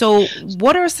 So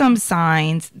what are some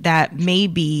signs that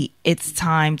maybe it's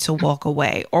time to walk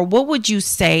away? Or what would you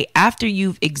say after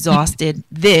you've exhausted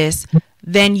this,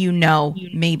 then you know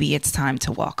maybe it's time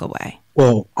to walk away?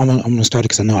 Well, I'm gonna start it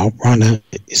because I know Rhonda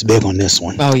is big on this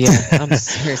one. Oh yeah, I'm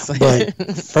seriously.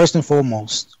 But first and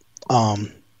foremost,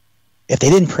 if they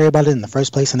didn't pray about it in the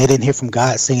first place and they didn't hear from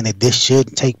God saying that this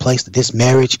should take place, that this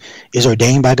marriage is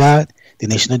ordained by God, then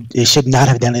they should not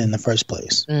have done it in the first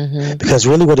place. Because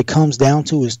really what it comes down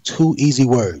to is two easy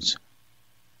words.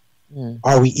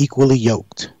 Are we equally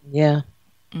yoked? Yeah.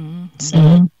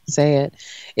 Say it.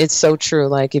 It's so true.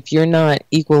 Like, if you're not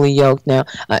equally yoked now,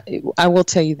 I will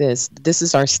tell you this. This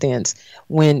is our stance.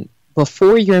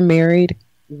 Before you're married,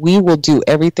 we will do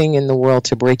everything in the world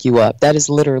to break you up. That is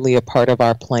literally a part of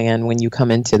our plan when you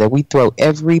come into that. We throw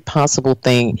every possible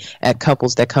thing at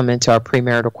couples that come into our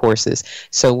premarital courses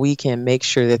so we can make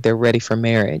sure that they're ready for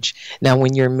marriage. Now,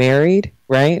 when you're married,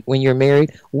 right? When you're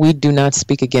married, we do not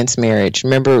speak against marriage.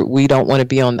 Remember, we don't want to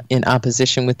be in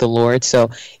opposition with the Lord.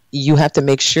 So you have to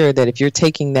make sure that if you're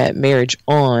taking that marriage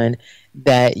on,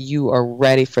 that you are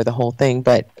ready for the whole thing.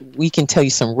 But we can tell you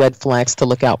some red flags to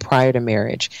look out prior to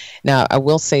marriage. Now, I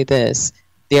will say this.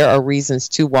 there are reasons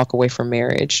to walk away from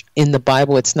marriage. In the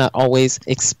Bible, it's not always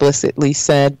explicitly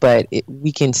said, but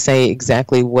we can say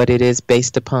exactly what it is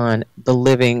based upon the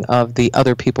living of the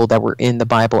other people that were in the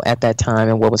Bible at that time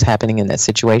and what was happening in that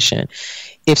situation.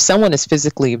 If someone is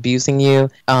physically abusing you,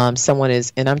 someone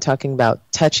is, and I'm talking about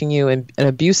touching you, and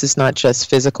abuse is not just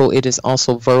physical, it is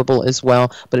also verbal as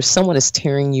well. But if someone is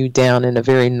tearing you down in a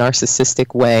very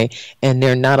narcissistic way and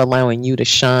they're not allowing you to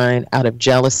shine out of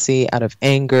jealousy, out of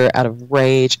anger, out of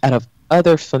rage, out of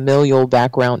other familial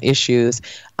background issues,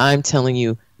 I'm telling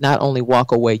you, not only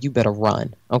walk away, you better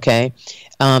run, okay?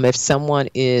 If someone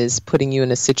is putting you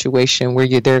in a situation where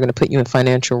they're going to put you in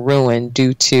financial ruin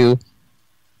due to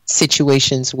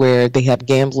situations where they have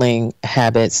gambling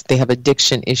habits, they have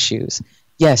addiction issues,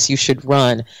 yes, you should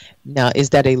run. Now,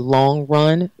 is that a long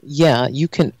run? Yeah, you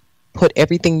can put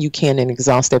everything you can and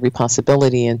exhaust every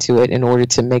possibility into it in order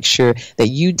to make sure that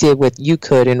you did what you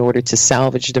could in order to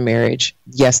salvage the marriage.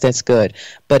 Yes, that's good.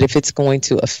 But if it's going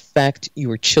to affect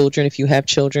your children, if you have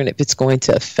children, if it's going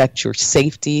to affect your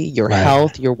safety, your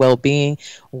health, your well-being,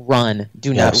 run.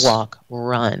 Do not walk,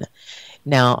 run.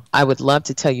 Now, I would love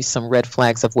to tell you some red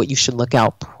flags of what you should look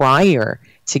out prior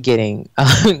to getting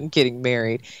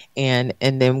married, and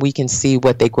then we can see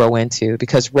what they grow into,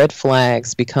 because red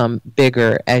flags become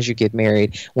bigger as you get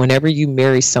married. Whenever you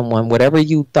marry someone, whatever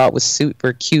you thought was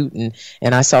super cute,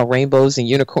 and I saw rainbows and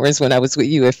unicorns when I was with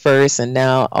you at first, and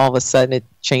now all of a sudden it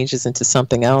changes into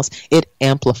something else, it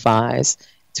amplifies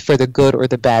for the good or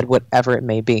the bad, whatever it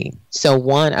may be. So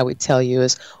one, I would tell you,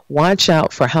 is watch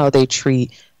out for how they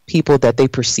treat people that they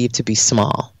perceive to be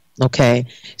small. Okay,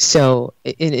 so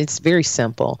it's very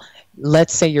simple.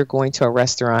 Let's say you're going to a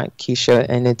restaurant, Keisha,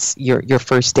 and it's your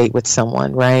first date with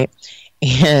someone, right?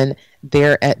 And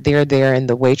they're there, and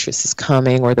the waitress is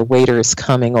coming, or the waiter is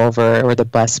coming over, or the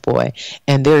busboy,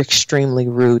 and they're extremely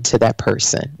rude to that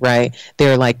person, right?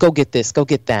 They're like, "Go get this, go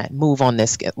get that, move on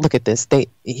this, look at this. They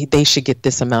should get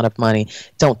this amount of money.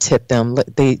 Don't tip them.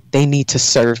 They need to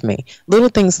serve me." Little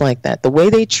things like that. The way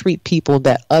they treat people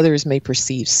that others may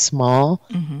perceive small,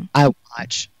 I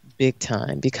watch big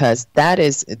time, because that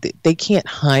is, they can't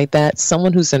hide that.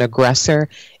 Someone who's an aggressor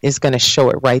is going to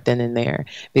show it right then and there,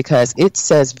 because it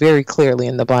says very clearly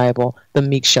in the Bible, the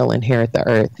meek shall inherit the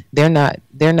earth. They're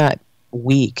not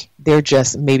weak. They're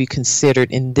just maybe considered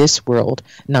in this world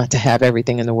not to have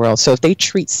everything in the world. So if they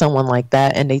treat someone like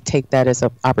that and they take that as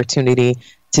an opportunity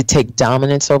to take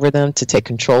dominance over them, to take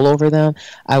control over them,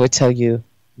 I would tell you,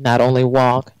 not only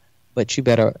walk, but you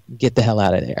better get the hell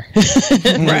out of there.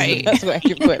 Right. That's what I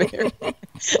can put it.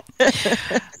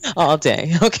 All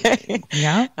day, okay?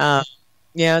 Yeah.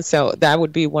 Yeah, so that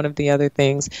would be one of the other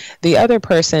things. The other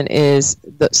person is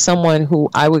someone who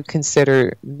I would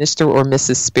consider Mr. or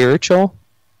Mrs. Spiritual.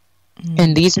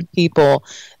 And these are people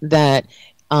that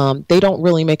they don't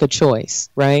really make a choice,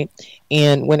 right?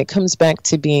 And when it comes back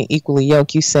to being equally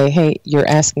yoked, you say, hey, you're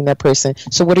asking that person,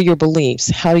 so what are your beliefs?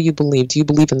 How do you believe? Do you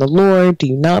believe in the Lord? Do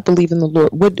you not believe in the Lord?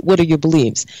 What are your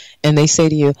beliefs? And they say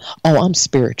to you, oh, I'm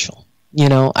spiritual.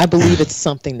 I believe it's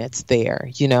something that's there.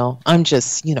 I'm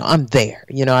just, I'm there.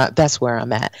 That's where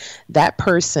I'm at. That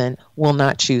person will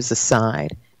not choose a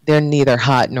side. They're neither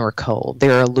hot nor cold.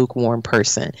 They're a lukewarm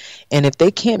person. And if they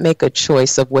can't make a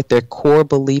choice of what their core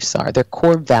beliefs are, their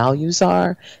core values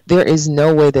are, there is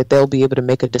no way that they'll be able to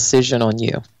make a decision on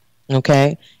you.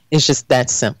 Okay? It's just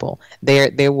that simple. They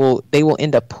will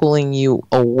end up pulling you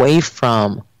away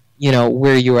from,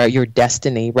 where you are, your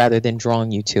destiny, rather than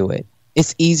drawing you to it.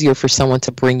 It's easier for someone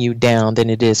to bring you down than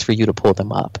it is for you to pull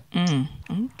them up.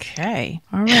 Okay.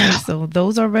 All right. So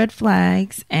those are red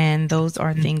flags, and those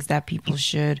are things that people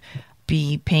should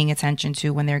be paying attention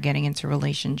to when they're getting into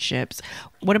relationships.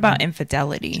 What about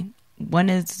infidelity? When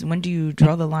do you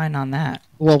draw the line on that?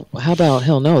 Well, how about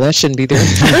hell no? That shouldn't be there in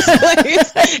the first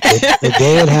place. The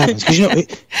day it happens, because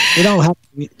it don't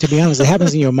happen. To be honest, it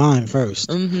happens in your mind first.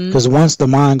 Because once the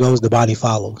mind goes, the body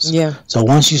follows. Yeah. So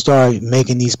once you start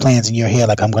making these plans in your head,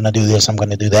 like I'm going to do this, I'm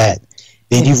going to do that,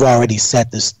 then you've already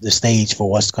set the stage for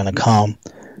what's going to come.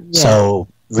 Yeah. So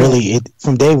really,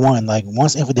 from day one, like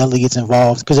once infidelity gets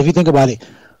involved, because if you think about it,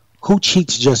 who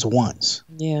cheats just once?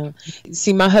 Yeah.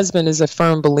 See, my husband is a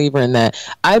firm believer in that.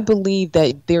 I believe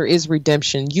that there is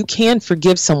redemption. You can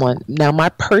forgive someone. Now, my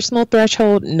personal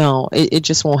threshold, no, it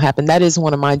just won't happen. That is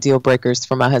one of my deal breakers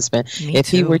for my husband. If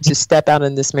he were to step out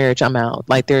in this marriage, I'm out.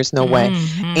 Like, there's no way.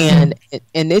 And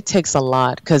it takes a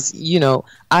lot, because,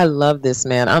 I love this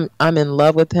man. I'm in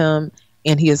love with him.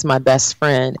 And he is my best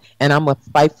friend, and I'm going to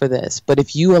fight for this. But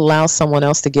if you allow someone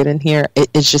else to get in here,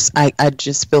 it's just, I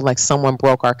just feel like someone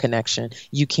broke our connection.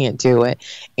 You can't do it.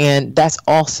 And that's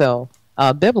also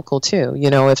biblical too.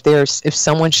 If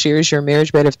someone shares your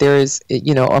marriage bed, if there is,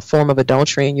 a form of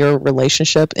adultery in your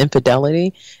relationship,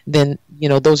 infidelity, then,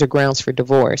 those are grounds for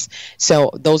divorce. So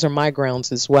those are my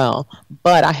grounds as well.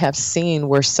 But I have seen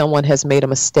where someone has made a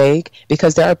mistake,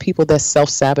 because there are people that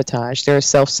self-sabotage. There are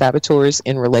self-saboteurs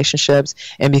in relationships,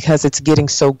 and because it's getting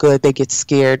so good, they get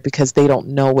scared because they don't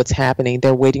know what's happening.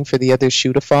 They're waiting for the other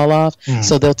shoe to fall off,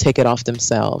 so they'll take it off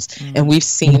themselves. And we've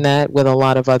seen that with a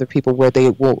lot of other people where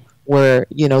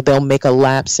they'll make a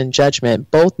lapse in judgment,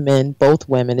 both men, both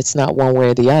women. It's not one way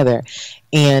or the other.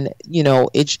 And,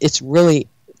 it's really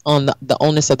on the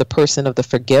onus of the person, of the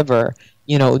forgiver.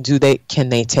 Can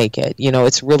they take it?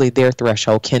 It's really their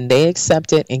threshold. Can they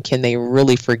accept it, and can they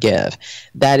really forgive?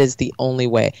 That is the only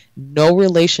way. No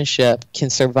relationship can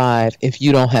survive if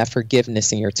you don't have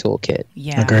forgiveness in your toolkit.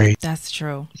 Yeah, agreed. That's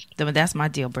true. That's my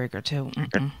deal breaker too.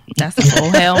 That's a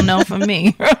full hell no for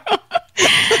me.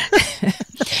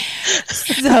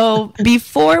 So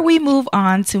before we move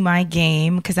on to my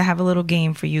game, because I have a little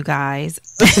game for you guys.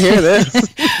 Let's hear this.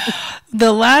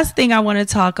 The last thing I want to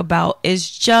talk about is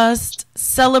just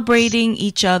celebrating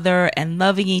each other and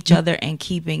loving each other and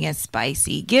keeping it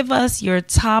spicy. Give us your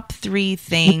top 3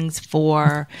 things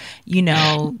for,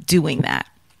 doing that.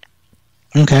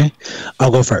 Okay,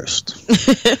 I'll go first.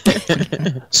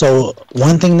 So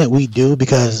one thing that we do,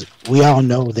 because we all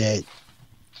know that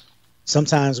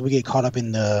sometimes we get caught up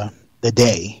in the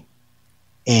day,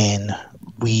 and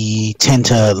we tend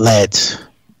to let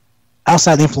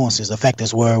outside influences affect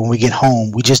us, where when we get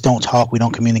home, we just don't talk, we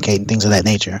don't communicate, and things of that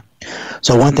nature.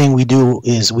 So one thing we do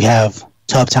is we have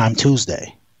Tub Time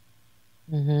Tuesday,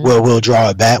 where we'll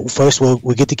draw a bath. First, we'll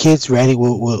get the kids ready,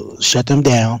 we'll shut them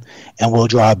down, and we'll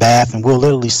draw a bath, and we'll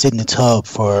literally sit in the tub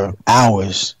for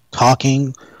hours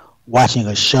talking, watching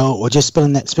a show, or just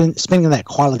spending that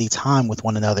quality time with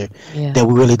one another that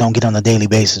we really don't get on a daily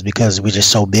basis because we're just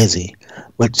so busy.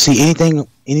 But see,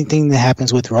 anything that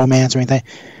happens with romance or anything,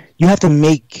 you have to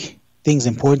make things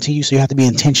important to you, so you have to be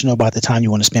intentional about the time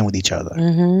you want to spend with each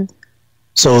other.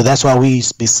 So that's why we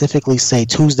specifically say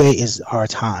Tuesday is our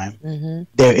time.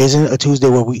 There isn't a Tuesday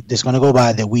that's going to go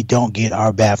by that we don't get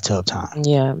our bathtub time.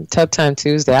 Yeah, Tub Time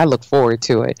Tuesday. I look forward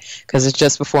to it because it's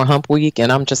just before Hump Week,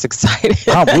 and I'm just excited.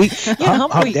 Hump Week?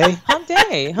 Hump Week. Day? Hump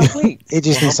Day. Hump Week. It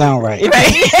just didn't sound right.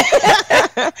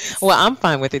 Well, I'm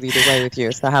fine with it either way with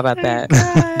you, so how about that?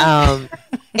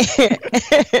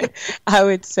 I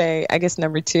would say, I guess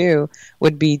number 2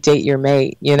 would be date your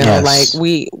mate. Yes. Like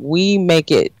we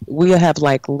make it, we have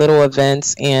like little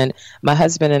events, and my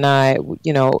husband and I,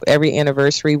 every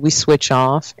anniversary we switch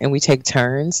off and we take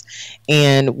turns,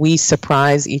 and we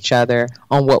surprise each other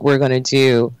on what we're going to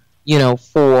do,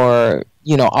 for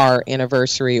our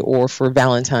anniversary or for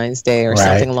Valentine's Day or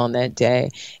something along that day.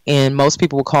 And most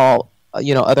people will call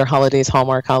other holidays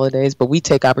Hallmark holidays, but we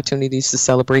take opportunities to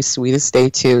celebrate Sweetest Day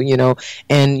too,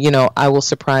 and I will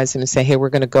surprise him and say, hey, we're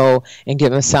going to go and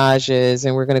get massages,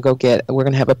 and we're going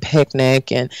to have a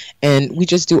picnic, and we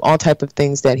just do all type of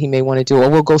things that he may want to do, or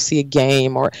we'll go see a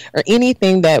game, or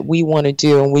anything that we want to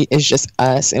do, and it's just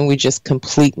us, and we just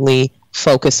completely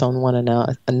focus on one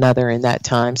another in that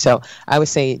time. So I would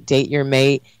say date your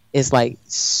mate is like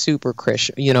super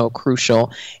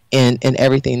crucial in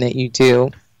everything that you do.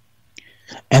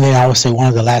 And then I would say one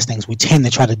of the last things we tend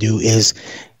to try to do is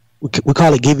we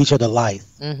call it give each other life.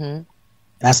 And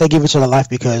I say give each other life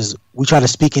because we try to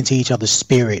speak into each other's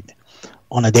spirit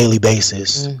on a daily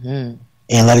basis and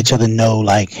let each other know,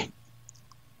 like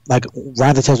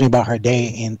Rhonda tells me about her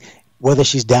day, and whether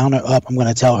she's down or up, I'm going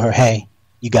to tell her, hey,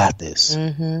 you got this,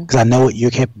 because I know what you're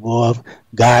capable of.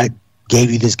 God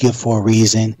gave you this gift for a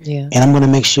reason, and I'm going to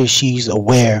make sure she's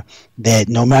aware that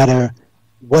no matter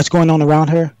what's going on around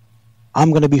her,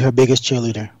 I'm going to be her biggest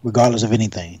cheerleader, regardless of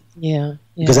anything. Yeah.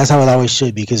 Because that's how it always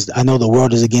should be. Because I know the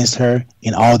world is against her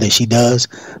in all that she does,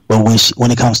 but when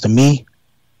it comes to me,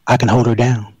 I can hold her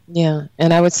down. Yeah,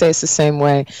 and I would say it's the same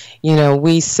way.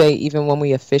 We say, even when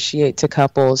we officiate to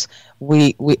couples,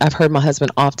 I've heard my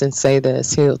husband often say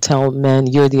this. He'll tell men,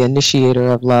 you're the initiator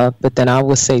of love. But then I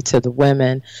will say to the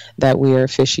women that we are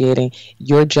officiating,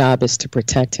 your job is to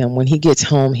protect him. When he gets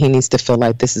home, he needs to feel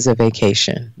like this is a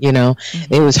vacation.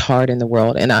 It was hard in the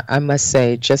world. And I must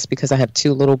say, just because I have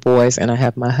 2 little boys and I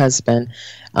have my husband,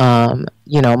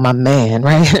 my man,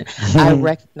 right? I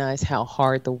recognize how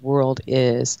hard the world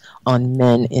is on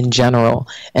men in general.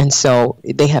 And so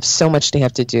they have so much they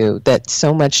have to do, that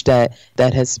so much that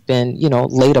has been,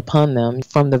 laid upon them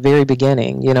from the very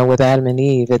beginning, with Adam and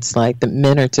Eve. It's like the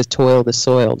men are to toil the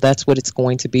soil. That's what it's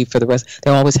going to be for the rest.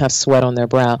 They always have sweat on their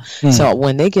brow. So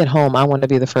when they get home, I want to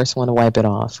be the first one to wipe it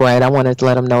off, right? I want to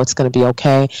let them know it's going to be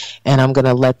okay. And I'm going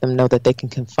to let them know that they can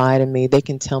confide in me. They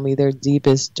can tell me their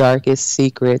deepest, darkest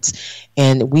secrets.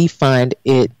 And we find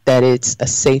that it's a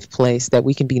safe place, that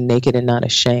we can be naked and not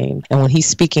ashamed. And when he's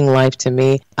speaking life to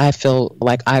me, I feel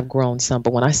like I've grown some.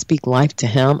 But when I speak life to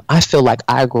him, I feel like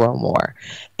I grow more.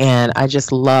 And I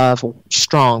just love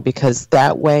Strong, because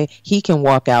that way he can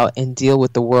walk out and deal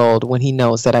with the world when he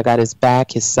knows that I got his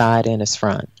back, his side, and his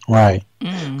front. Right.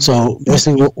 So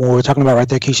basically what we're talking about right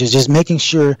there, Keisha, is just making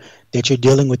sure that you're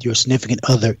dealing with your significant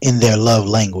other in their love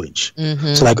language.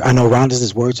 So like I know Rhonda's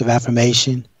is words of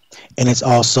affirmation, and it's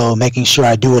also making sure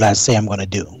I do what I say I'm going to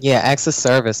do. Yeah, acts of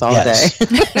service all day.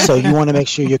 So you want to make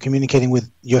sure you're communicating with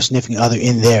your significant other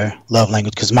in their love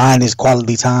language, because mine is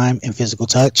quality time and physical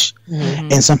touch.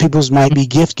 And some people's might be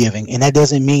gift giving, and that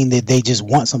doesn't mean that they just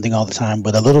want something all the time,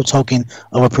 but a little token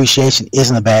of appreciation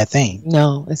isn't a bad thing.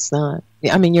 No, it's not.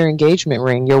 I mean, your engagement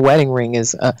ring, your wedding ring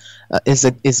is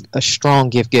a strong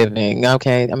gift giving.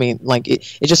 Okay, I mean, like it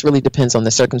just really depends on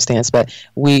the circumstance, but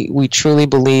we truly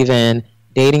believe in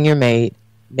dating your mate,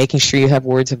 making sure you have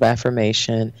words of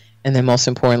affirmation, and then most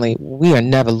importantly, we are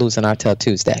never losing our Tub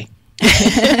Tuesday.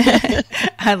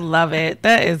 I love it.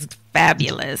 That is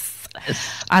fabulous.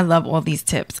 I love all these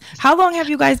tips. How long have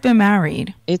you guys been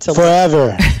married? It's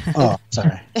forever. Oh,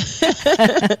 sorry.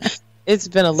 It's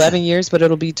been 11 years, but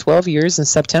it'll be 12 years in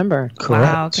September. Correct.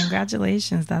 Wow,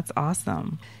 congratulations. That's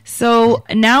awesome. So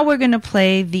now we're going to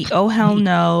play the Oh Hell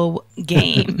No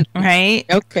game, right?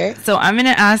 Okay. So I'm going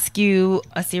to ask you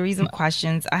a series of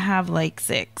questions. I have like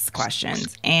 6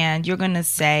 questions, and you're going to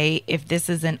say if this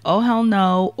is an oh hell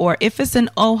no, or if it's an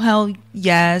oh hell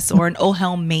yes, or an oh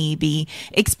hell maybe.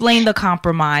 Explain the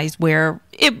compromise where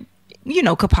it,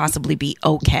 could possibly be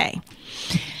okay.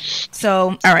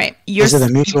 So, all right. Is it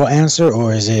a mutual answer,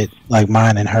 or is it like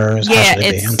mine and hers? Yeah, How should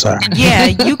it be? I'm sorry. Yeah,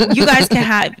 you guys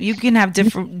can have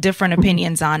different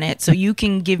opinions on it. So you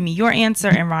can give me your answer,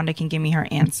 and Rhonda can give me her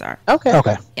answer. Okay.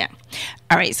 Yeah.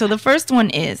 All right. So the first one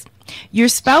is, your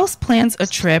spouse plans a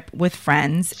trip with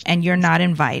friends and you're not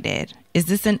invited. Is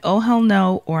this an oh hell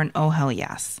no or an oh hell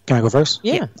yes? Can I go first?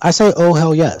 Yeah. I say oh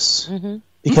hell yes,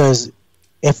 because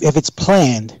if it's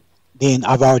planned, then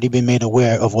I've already been made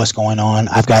aware of what's going on.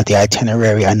 I've got the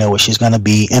itinerary. I know where she's going to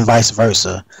be, and vice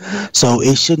versa. So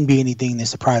it shouldn't be anything that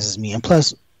surprises me. And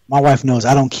plus, my wife knows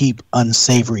I don't keep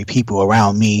unsavory people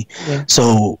around me. Yeah.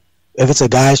 So if it's a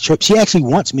guy's trip, she actually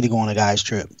wants me to go on a guy's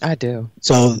trip. I do.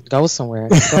 So go somewhere.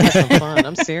 Go have some fun.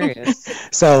 I'm serious.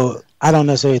 So I don't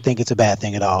necessarily think it's a bad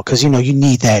thing at all, because you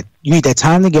need that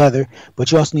time together,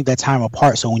 but you also need that time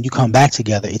apart. So when you come back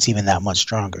together, it's even that much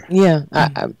stronger. Yeah,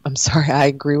 I'm sorry. I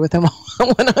agree with him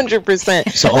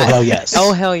 100%. So oh hell yes.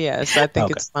 Oh hell yes. I think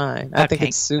it's fine. I think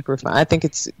it's super fine. I think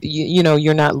it's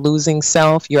you're not losing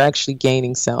self. You're actually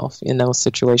gaining self in those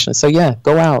situations. So yeah,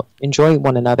 go out, enjoy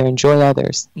one another, enjoy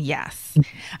others. Yes.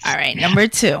 All right. Number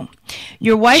 2,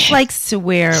 your wife likes to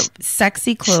wear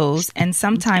sexy clothes and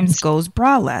sometimes goes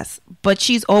braless, but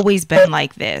she's always been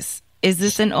like this. Is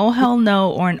this an oh hell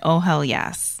no or an oh hell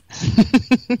yes?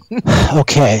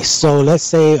 Okay, so let's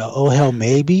say oh hell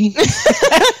maybe.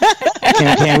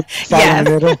 Can we follow in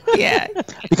the middle? Yeah.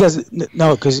 Because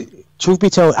truth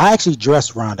be told, I actually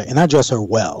dress Rhonda, and I dress her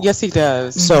well. Yes, he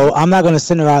does. So I'm not going to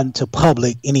send her out into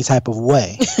public any type of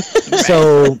way.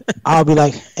 So I'll be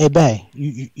like, hey, babe,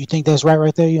 you think that's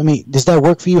right there? I mean, does that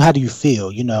work for you? How do you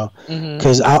feel?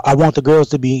 Because I want the girls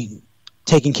to be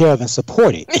taken care of and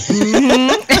supported.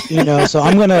 So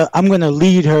I'm gonna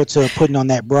lead her to putting on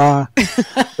that bra.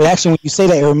 But actually, when you say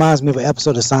that, it reminds me of an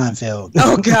episode of Seinfeld.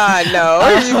 Oh God, no!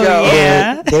 There you go.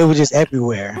 Yeah. They were just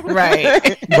everywhere.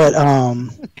 Right. But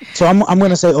so I'm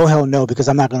gonna say oh hell no, because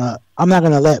I'm not gonna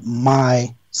let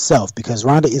myself, because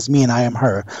Rhonda is me and I am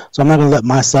her. So I'm not gonna let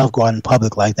myself go out in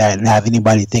public like that and have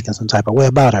anybody thinking some type of way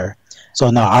about her. So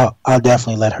no, I'll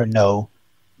definitely let her know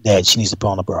that she needs to put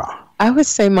on a bra. I would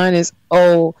say mine is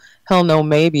oh hell no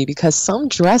maybe, because some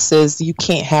dresses you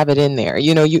can't have it in there.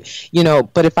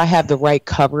 But if I have the right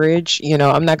coverage,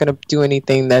 I'm not going to do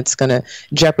anything that's going to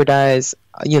jeopardize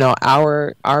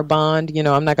our bond.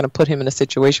 I'm not going to put him in a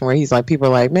situation where he's like, people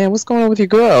are like, man, what's going on with your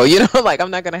girl? Like I'm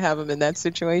not going to have him in that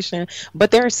situation. But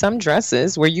there are some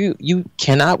dresses where you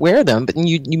cannot wear them, but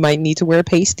you might need to wear a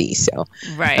pasty. So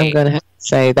right. I'm going to have to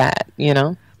say that,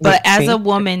 But as a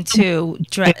woman too,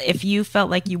 if you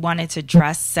felt like you wanted to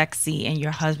dress sexy and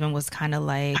your husband was kind of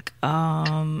like,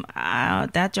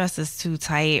 that dress is too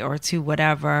tight or too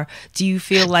whatever, do you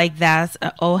feel like that's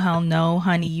oh hell no,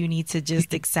 honey, you need to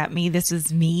just accept me, this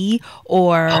is me?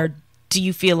 Or do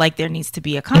you feel like there needs to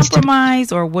be a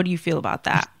compromise, or what do you feel about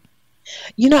that?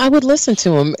 I would listen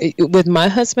to him. With my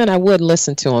husband, I would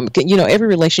listen to him. Every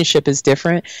relationship is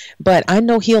different, but I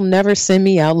know he'll never send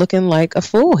me out looking like a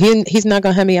fool. He's not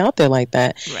going to have me out there like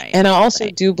that. Right. And I also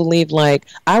do believe, like,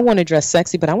 I want to dress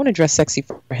sexy, but I want to dress sexy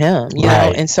for him, you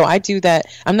know? And so I do that.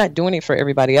 I'm not doing it for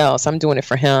everybody else. I'm doing it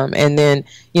for him. And then,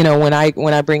 when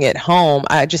I bring it home,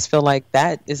 I just feel like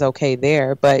that is okay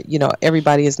there. But,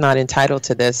 everybody is not entitled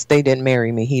to this. They didn't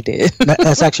marry me. He did.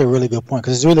 That's actually a really good point,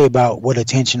 because it's really about what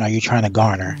attention are you trying to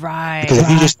garner. Right. Because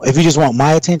if you just want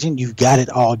my attention, you've got it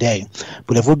all day.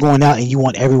 But if we're going out and you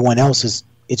want everyone else's,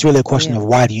 it's really a question of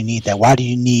why do you need that? Why do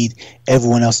you need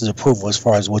everyone else's approval as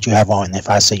far as what you have on? And if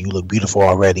I say you look beautiful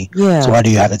already, so why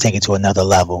do you have to take it to another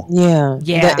level? Yeah.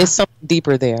 It's something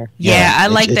deeper there. Yeah, I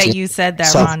like that you said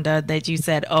that, Rhonda, that you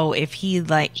said, if he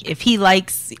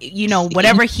likes,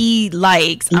 whatever he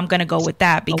likes, I'm going to go with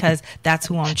that because that's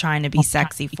who I'm trying to be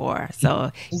sexy for.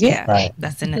 So,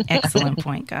 that's an excellent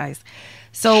point, guys.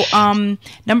 So,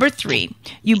 number 3,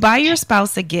 you buy your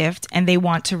spouse a gift and they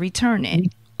want to return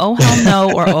it. Oh, hell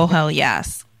no, or oh, hell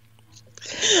yes.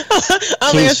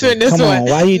 I'm answering this come one. On,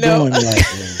 why are you doing me like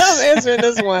this? I'm answering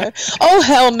this one. Oh,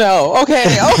 hell no. Okay.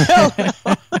 Oh, hell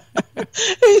no.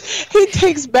 He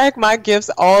takes back my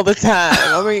gifts all the time.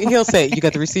 I mean, he'll say, "You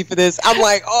got the receipt for this?" I'm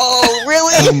like, "Oh,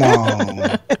 really?" Come on.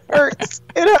 It hurts.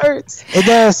 It hurts. It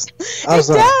does. It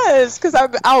does, because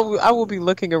I will be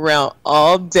looking around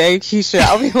all day, Keisha.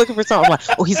 I'll be looking for something. I'm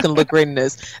like, "Oh, he's gonna look great in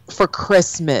this for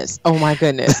Christmas." Oh my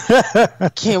goodness!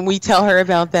 Can we tell her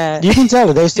about that? You can tell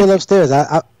her. They're still upstairs.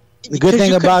 The good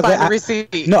thing about that,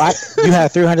 you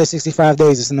have 365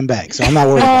 days to send them back, so I'm not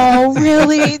worried. Oh,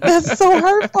 really? That's so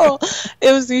hurtful.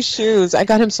 It was these shoes. I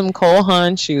got him some Cole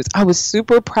Haan shoes. I was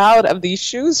super proud of these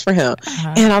shoes for him,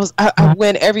 and I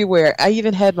went everywhere. I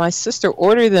even had my sister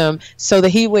order them so that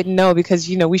he wouldn't know, because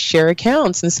we share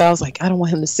accounts, and so I was like, I don't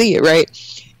want him to see it, right?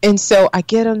 And so I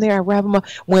get him there. I wrap him up.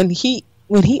 When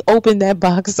he opened that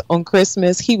box on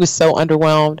Christmas, he was so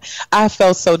underwhelmed. I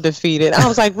felt so defeated. I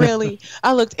was like, really?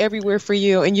 I looked everywhere for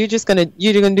you, and you're gonna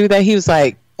do that? He was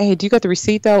like, hey, do you got the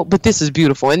receipt though? But this is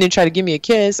beautiful. And then try to give me a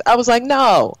kiss. I was like,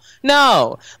 no.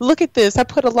 Look at this. I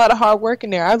put a lot of hard work in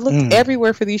there. I looked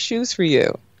everywhere for these shoes for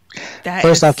you. That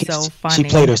First off, so funny. She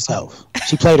played herself.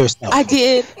 I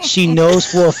did. She knows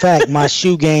for a fact my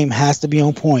shoe game has to be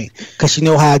on point, because she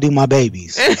know how I do my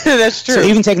babies. That's true. So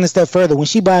even taking a step further, when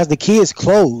she buys the kids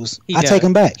clothes, I take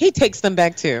them back. He takes them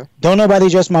back too. Don't nobody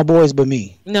dress my boys but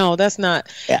me. No, that's not.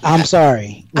 I'm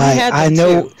sorry. I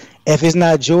know too. If it's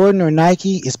not Jordan or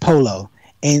Nike, it's Polo.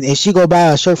 And if she go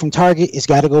buy a shirt from Target, it's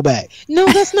got to go back. No,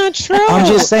 that's not true. I'm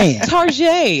just saying.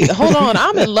 Target. Hold on.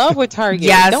 I'm in love with Target.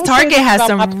 Yes, Target has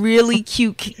some really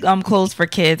cute clothes for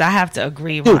kids. I have to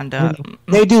agree, Rhonda.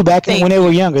 They do. Back when they were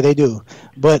younger, they do.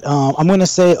 But I'm going to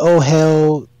say, oh,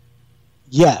 hell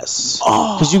yes.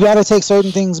 Because you got to take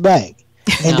certain things back.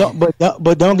 And don't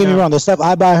get me wrong. The stuff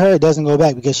I buy her doesn't go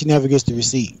back because she never gets the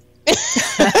receipt.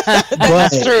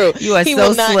 That's true. You are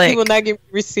so slick. He will not give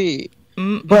receipt.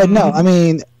 But no, I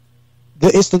mean,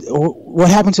 what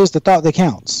happens is the thought that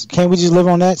counts. Can't we just live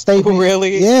on that statement?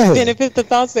 Really? Yeah. Then if it's the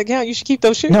thoughts that count, you should keep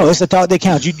those shoes. No, it's the thought that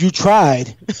counts. You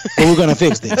tried, but we're gonna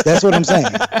fix this. That's what I'm saying.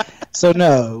 So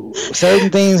no, certain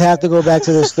things have to go back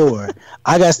to the store.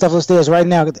 I got stuff upstairs right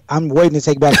now. I'm waiting to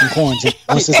take back from quarantine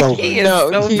once it's over. He is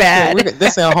so bad.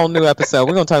 This is a whole new episode.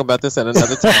 We're gonna talk about this at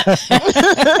another time.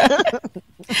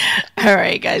 All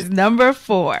right, guys. Number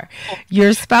 4,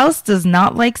 your spouse does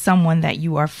not like someone that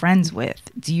you are friends with.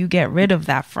 Do you get rid of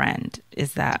that friend?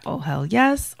 Is that oh hell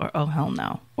yes or oh hell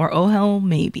no or oh hell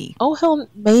maybe? Oh hell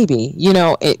maybe.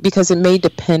 Because it may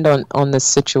depend on the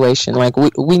situation. Like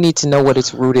we need to know what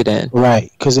it's rooted in. Right.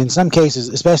 Because in some cases,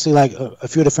 especially like a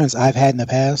few of the friends I've had in the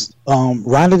past,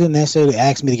 Rhonda didn't necessarily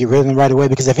ask me to get rid of them right away,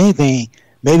 because if anything,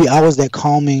 maybe I was that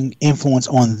calming influence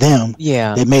on them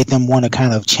that made them want to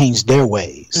kind of change their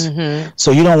ways. Mm-hmm.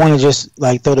 So you don't want to just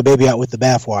like throw the baby out with the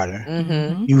bathwater.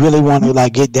 Mm-hmm. You really want to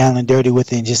like get down and dirty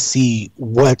with it and just see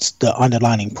what's the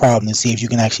underlying problem and see if you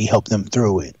can actually help them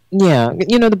through it. Yeah.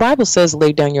 The Bible says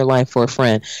lay down your life for a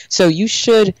friend. So you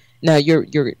should, now your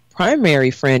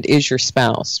primary friend is your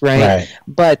spouse, right?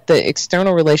 But the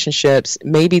external relationships,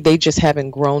 maybe they just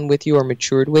haven't grown with you or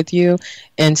matured with you.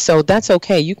 And so that's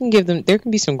okay. You can give them, there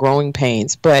can be some growing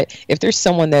pains, but if there's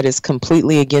someone that is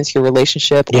completely against your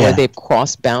relationship or they've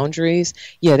crossed boundaries,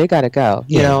 they got to go,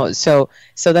 you know? So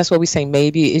that's what we say.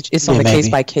 Maybe it's on a case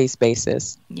by case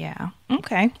basis. Yeah.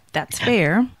 Okay. That's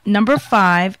fair. Number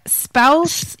 5,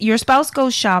 your spouse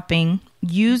goes shopping,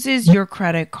 uses your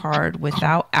credit card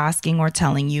without asking or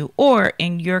telling you, or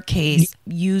in your case,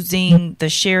 using the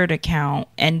shared account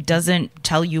and doesn't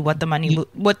tell you what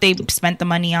they spent the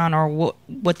money on, or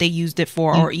what they used it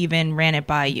for, or even ran it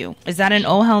by you. Is that an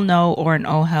oh hell no, or an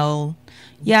oh hell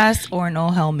yes, or an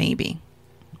oh hell maybe?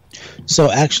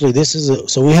 So actually,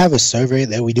 so we have a survey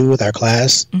that we do with our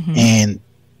class, and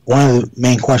one of the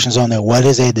main questions on there: what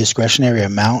is a discretionary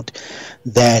amount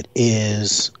that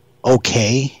is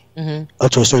okay up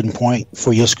to a certain point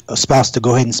for your spouse to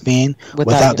go ahead and spend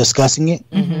without discussing it?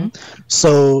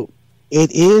 So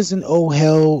it is an oh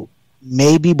hell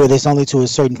maybe, but it's only to a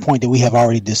certain point that we have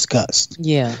already discussed.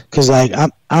 Yeah. Because like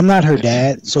I'm not her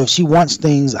dad, so if she wants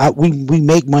things, we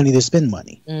make money to spend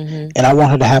money, and I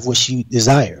want her to have what she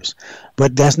desires.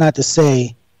 But that's not to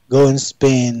say go and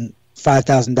spend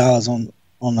 $5,000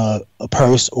 on a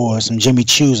purse or some Jimmy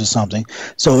Choos or something.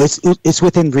 So it's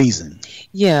within reason.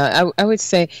 Yeah, I would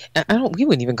say we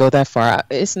wouldn't even go that far.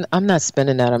 I'm not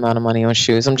spending that amount of money on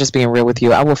shoes. I'm just being real with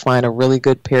you. I will find a really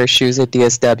good pair of shoes at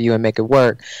DSW and make it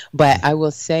work. But I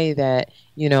will say that,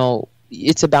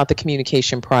 it's about the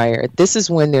communication prior. This is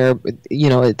when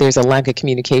there's a lack of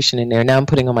communication in there. Now I'm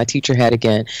putting on my teacher hat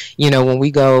again. When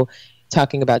we go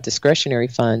talking about discretionary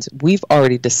funds, we've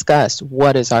already discussed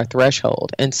what is our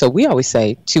threshold. And so we always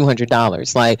say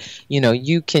 $200. Like,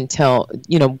 you can tell,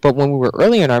 but when we were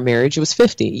earlier in our marriage, it was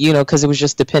 50, because it was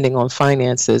just depending on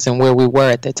finances and where we were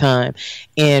at the time.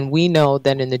 And we know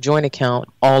that in the joint account,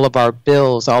 all of our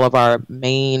bills, all of our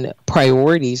main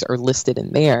priorities are listed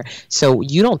in there. So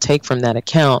you don't take from that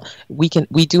account. We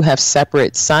do have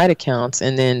separate side accounts,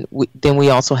 and then we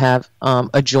also have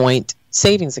a joint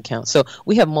savings account. So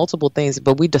we have multiple things,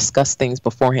 but we discuss things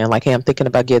beforehand. Like, hey, I'm thinking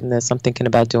about getting this. I'm thinking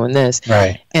about doing this.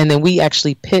 Right. And then we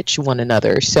actually pitch one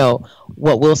another. So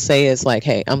what we'll say is like,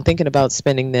 hey, I'm thinking about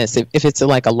spending this. If it's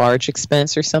like a large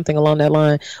expense or something along that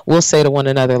line, we'll say to one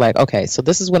another like, okay, so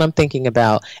this is what I'm thinking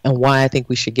about and why I think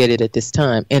we should get it at this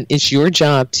time. And it's your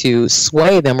job to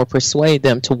sway them or persuade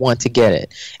them to want to get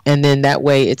it. And then that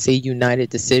way it's a united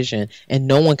decision and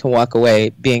no one can walk away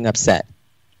being upset.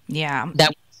 Yeah.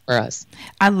 That for us.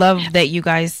 I love that you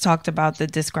guys talked about the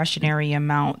discretionary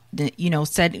amount,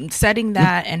 setting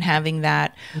that and having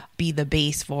that be the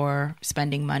base for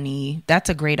spending money. That's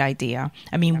a great idea.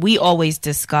 I mean, we always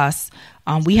discuss,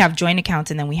 we have joint accounts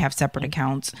and then we have separate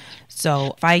accounts.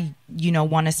 So if I,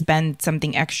 want to spend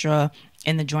something extra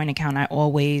in the joint account, I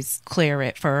always clear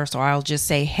it first, or I'll just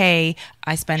say, hey,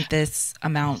 I spent this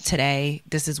amount today.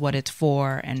 This is what it's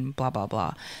for, and blah, blah,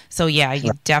 blah. So yeah,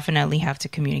 you definitely have to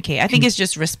communicate. I think it's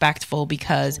just respectful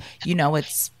because,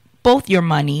 it's both your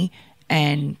money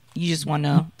and you just want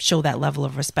to show that level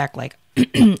of respect. Like,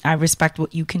 I respect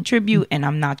what you contribute and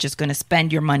I'm not just going to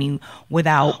spend your money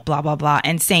without blah, blah, blah.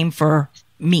 And same for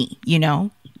me, Yeah.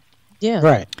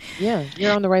 Right. Yeah,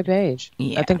 you're on the right page.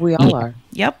 Yeah. I think we all are.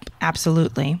 Yep,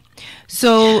 absolutely.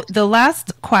 So the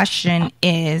last question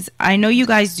is, I know you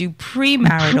guys do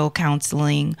premarital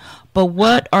counseling, but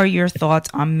what are your thoughts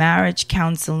on marriage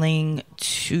counseling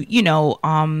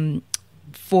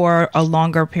for a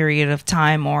longer period of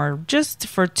time, or just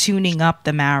for tuning up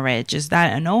the marriage? Is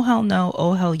that an oh hell no,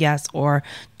 oh hell yes, or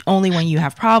only when you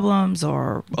have problems,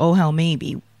 or oh hell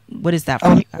maybe? What is that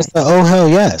for you guys? Oh hell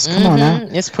yes! Come on now.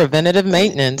 It's preventative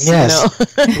maintenance. Yes.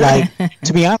 Like,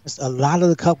 to be honest, a lot of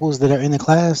the couples that are in the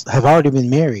class have already been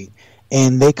married,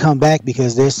 and they come back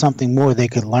because there's something more they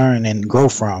could learn and grow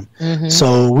from.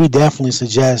 So we definitely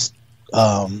suggest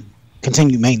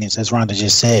continued maintenance, as Rhonda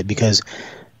just said, because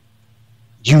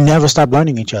you never stop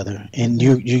learning each other, and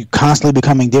you're constantly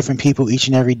becoming different people each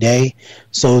and every day.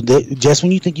 So just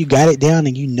when you think you got it down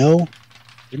and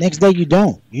the next day you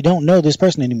don't know this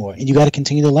person anymore, and you got to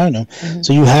continue to learn them.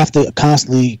 So you have to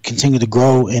constantly continue to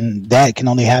grow, and that can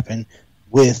only happen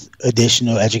with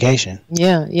additional education.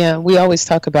 Yeah. We always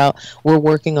talk about we're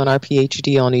working on our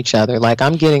PhD on each other. Like,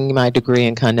 I'm getting my degree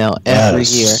in Connell every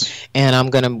year, and I'm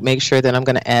going to make sure that I'm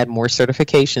going to add more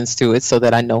certifications to it so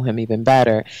that I know him even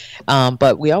better.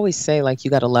 But we always say, like,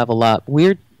 you got to level up.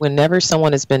 We're whenever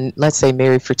someone has been, let's say,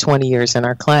 married for 20 years in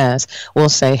our class, we'll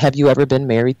say, have you ever been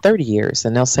married 30 years?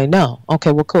 And they'll say, no.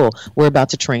 Okay, well, cool. We're about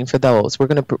to train for those. We're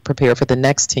going to prepare for the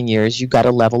next 10 years. You got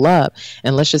to level up.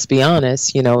 And let's just be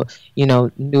honest,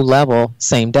 new level,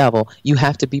 same devil. You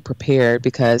have to be prepared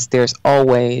because there's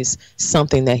always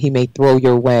something that he may throw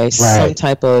your way, some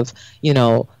type of,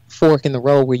 fork in the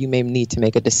road where you may need to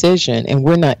make a decision, and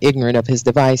we're not ignorant of his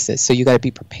devices, so you got to be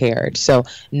prepared. So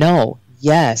no,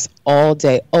 yes, all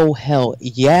day. Oh hell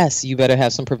yes, you better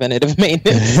have some preventative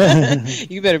maintenance.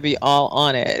 You better be all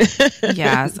on it.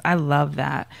 Yes, I love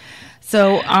that.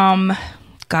 So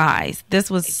guys,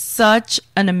 this was such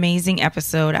an amazing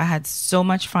episode. I had so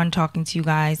much fun talking to you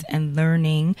guys and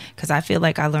learning, because I feel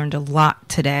like I learned a lot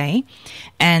today.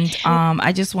 And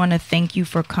I just want to thank you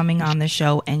for coming on the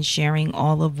show and sharing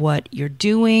all of what you're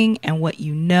doing and what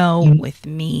you know with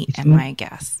me and my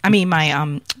guests. I mean,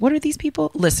 my what are these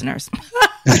people? Listeners.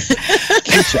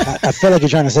 I feel like you're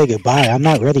trying to say goodbye. I'm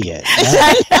not ready yet.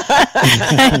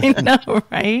 I know,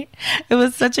 right? It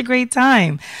was such a great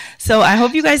time. So I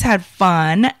hope you guys had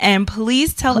fun. And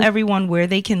please tell everyone where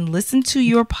they can listen to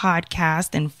your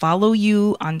podcast and follow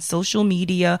you on social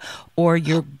media or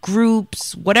your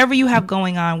groups, whatever you have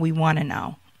going on. We want to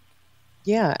know.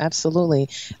 Yeah, absolutely.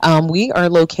 We are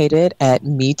located at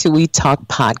Me Too We Talk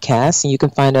Podcast, and you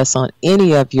can find us on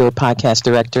any of your podcast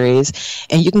directories.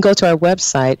 And you can go to our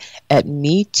website at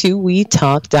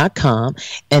metoowetalk.com,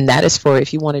 and that is for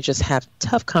if you want to just have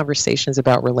tough conversations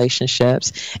about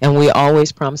relationships. And we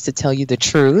always promise to tell you the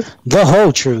truth, the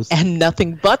whole truth, and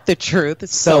nothing but the truth.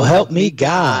 So help me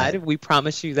God. We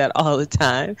promise you that all the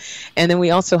time. And then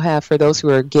we also have, for those who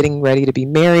are getting ready to be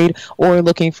married or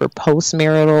looking for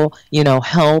postmarital,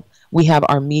 help, we have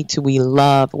our Me Too We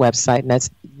Love website, and that's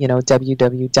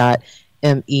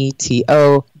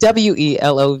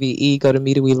www.metowelove. Go to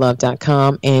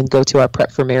metowelove.com and go to our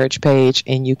Prep for Marriage page,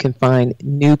 and you can find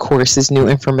new courses, new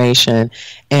information,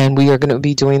 and we are going to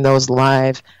be doing those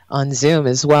live on Zoom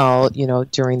as well,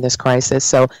 during this crisis.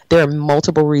 So there are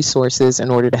multiple resources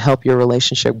in order to help your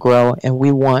relationship grow, and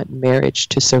we want marriage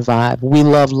to survive. We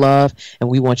love love, and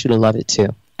we want you to love it too.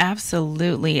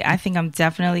 Absolutely. I think I'm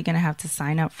definitely going to have to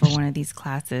sign up for one of these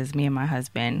classes, me and my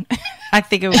husband. I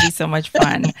think it would be so much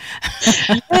fun.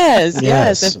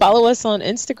 Yes. And follow us on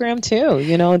Instagram too.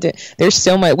 There's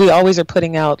so much. We always are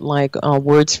putting out like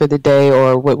words for the day,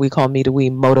 or what we call Me to We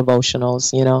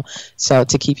motivationals, so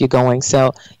to keep you going.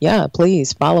 So yeah,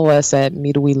 please follow us at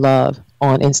Me to We Love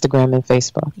on Instagram and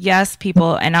Facebook. Yes,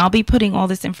 people. And I'll be putting all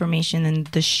this information in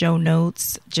the show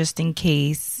notes just in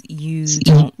case you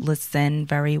don't listen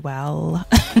very well.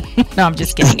 No, I'm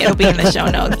just kidding. It'll be in the show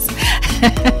notes.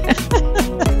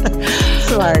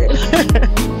 Smart.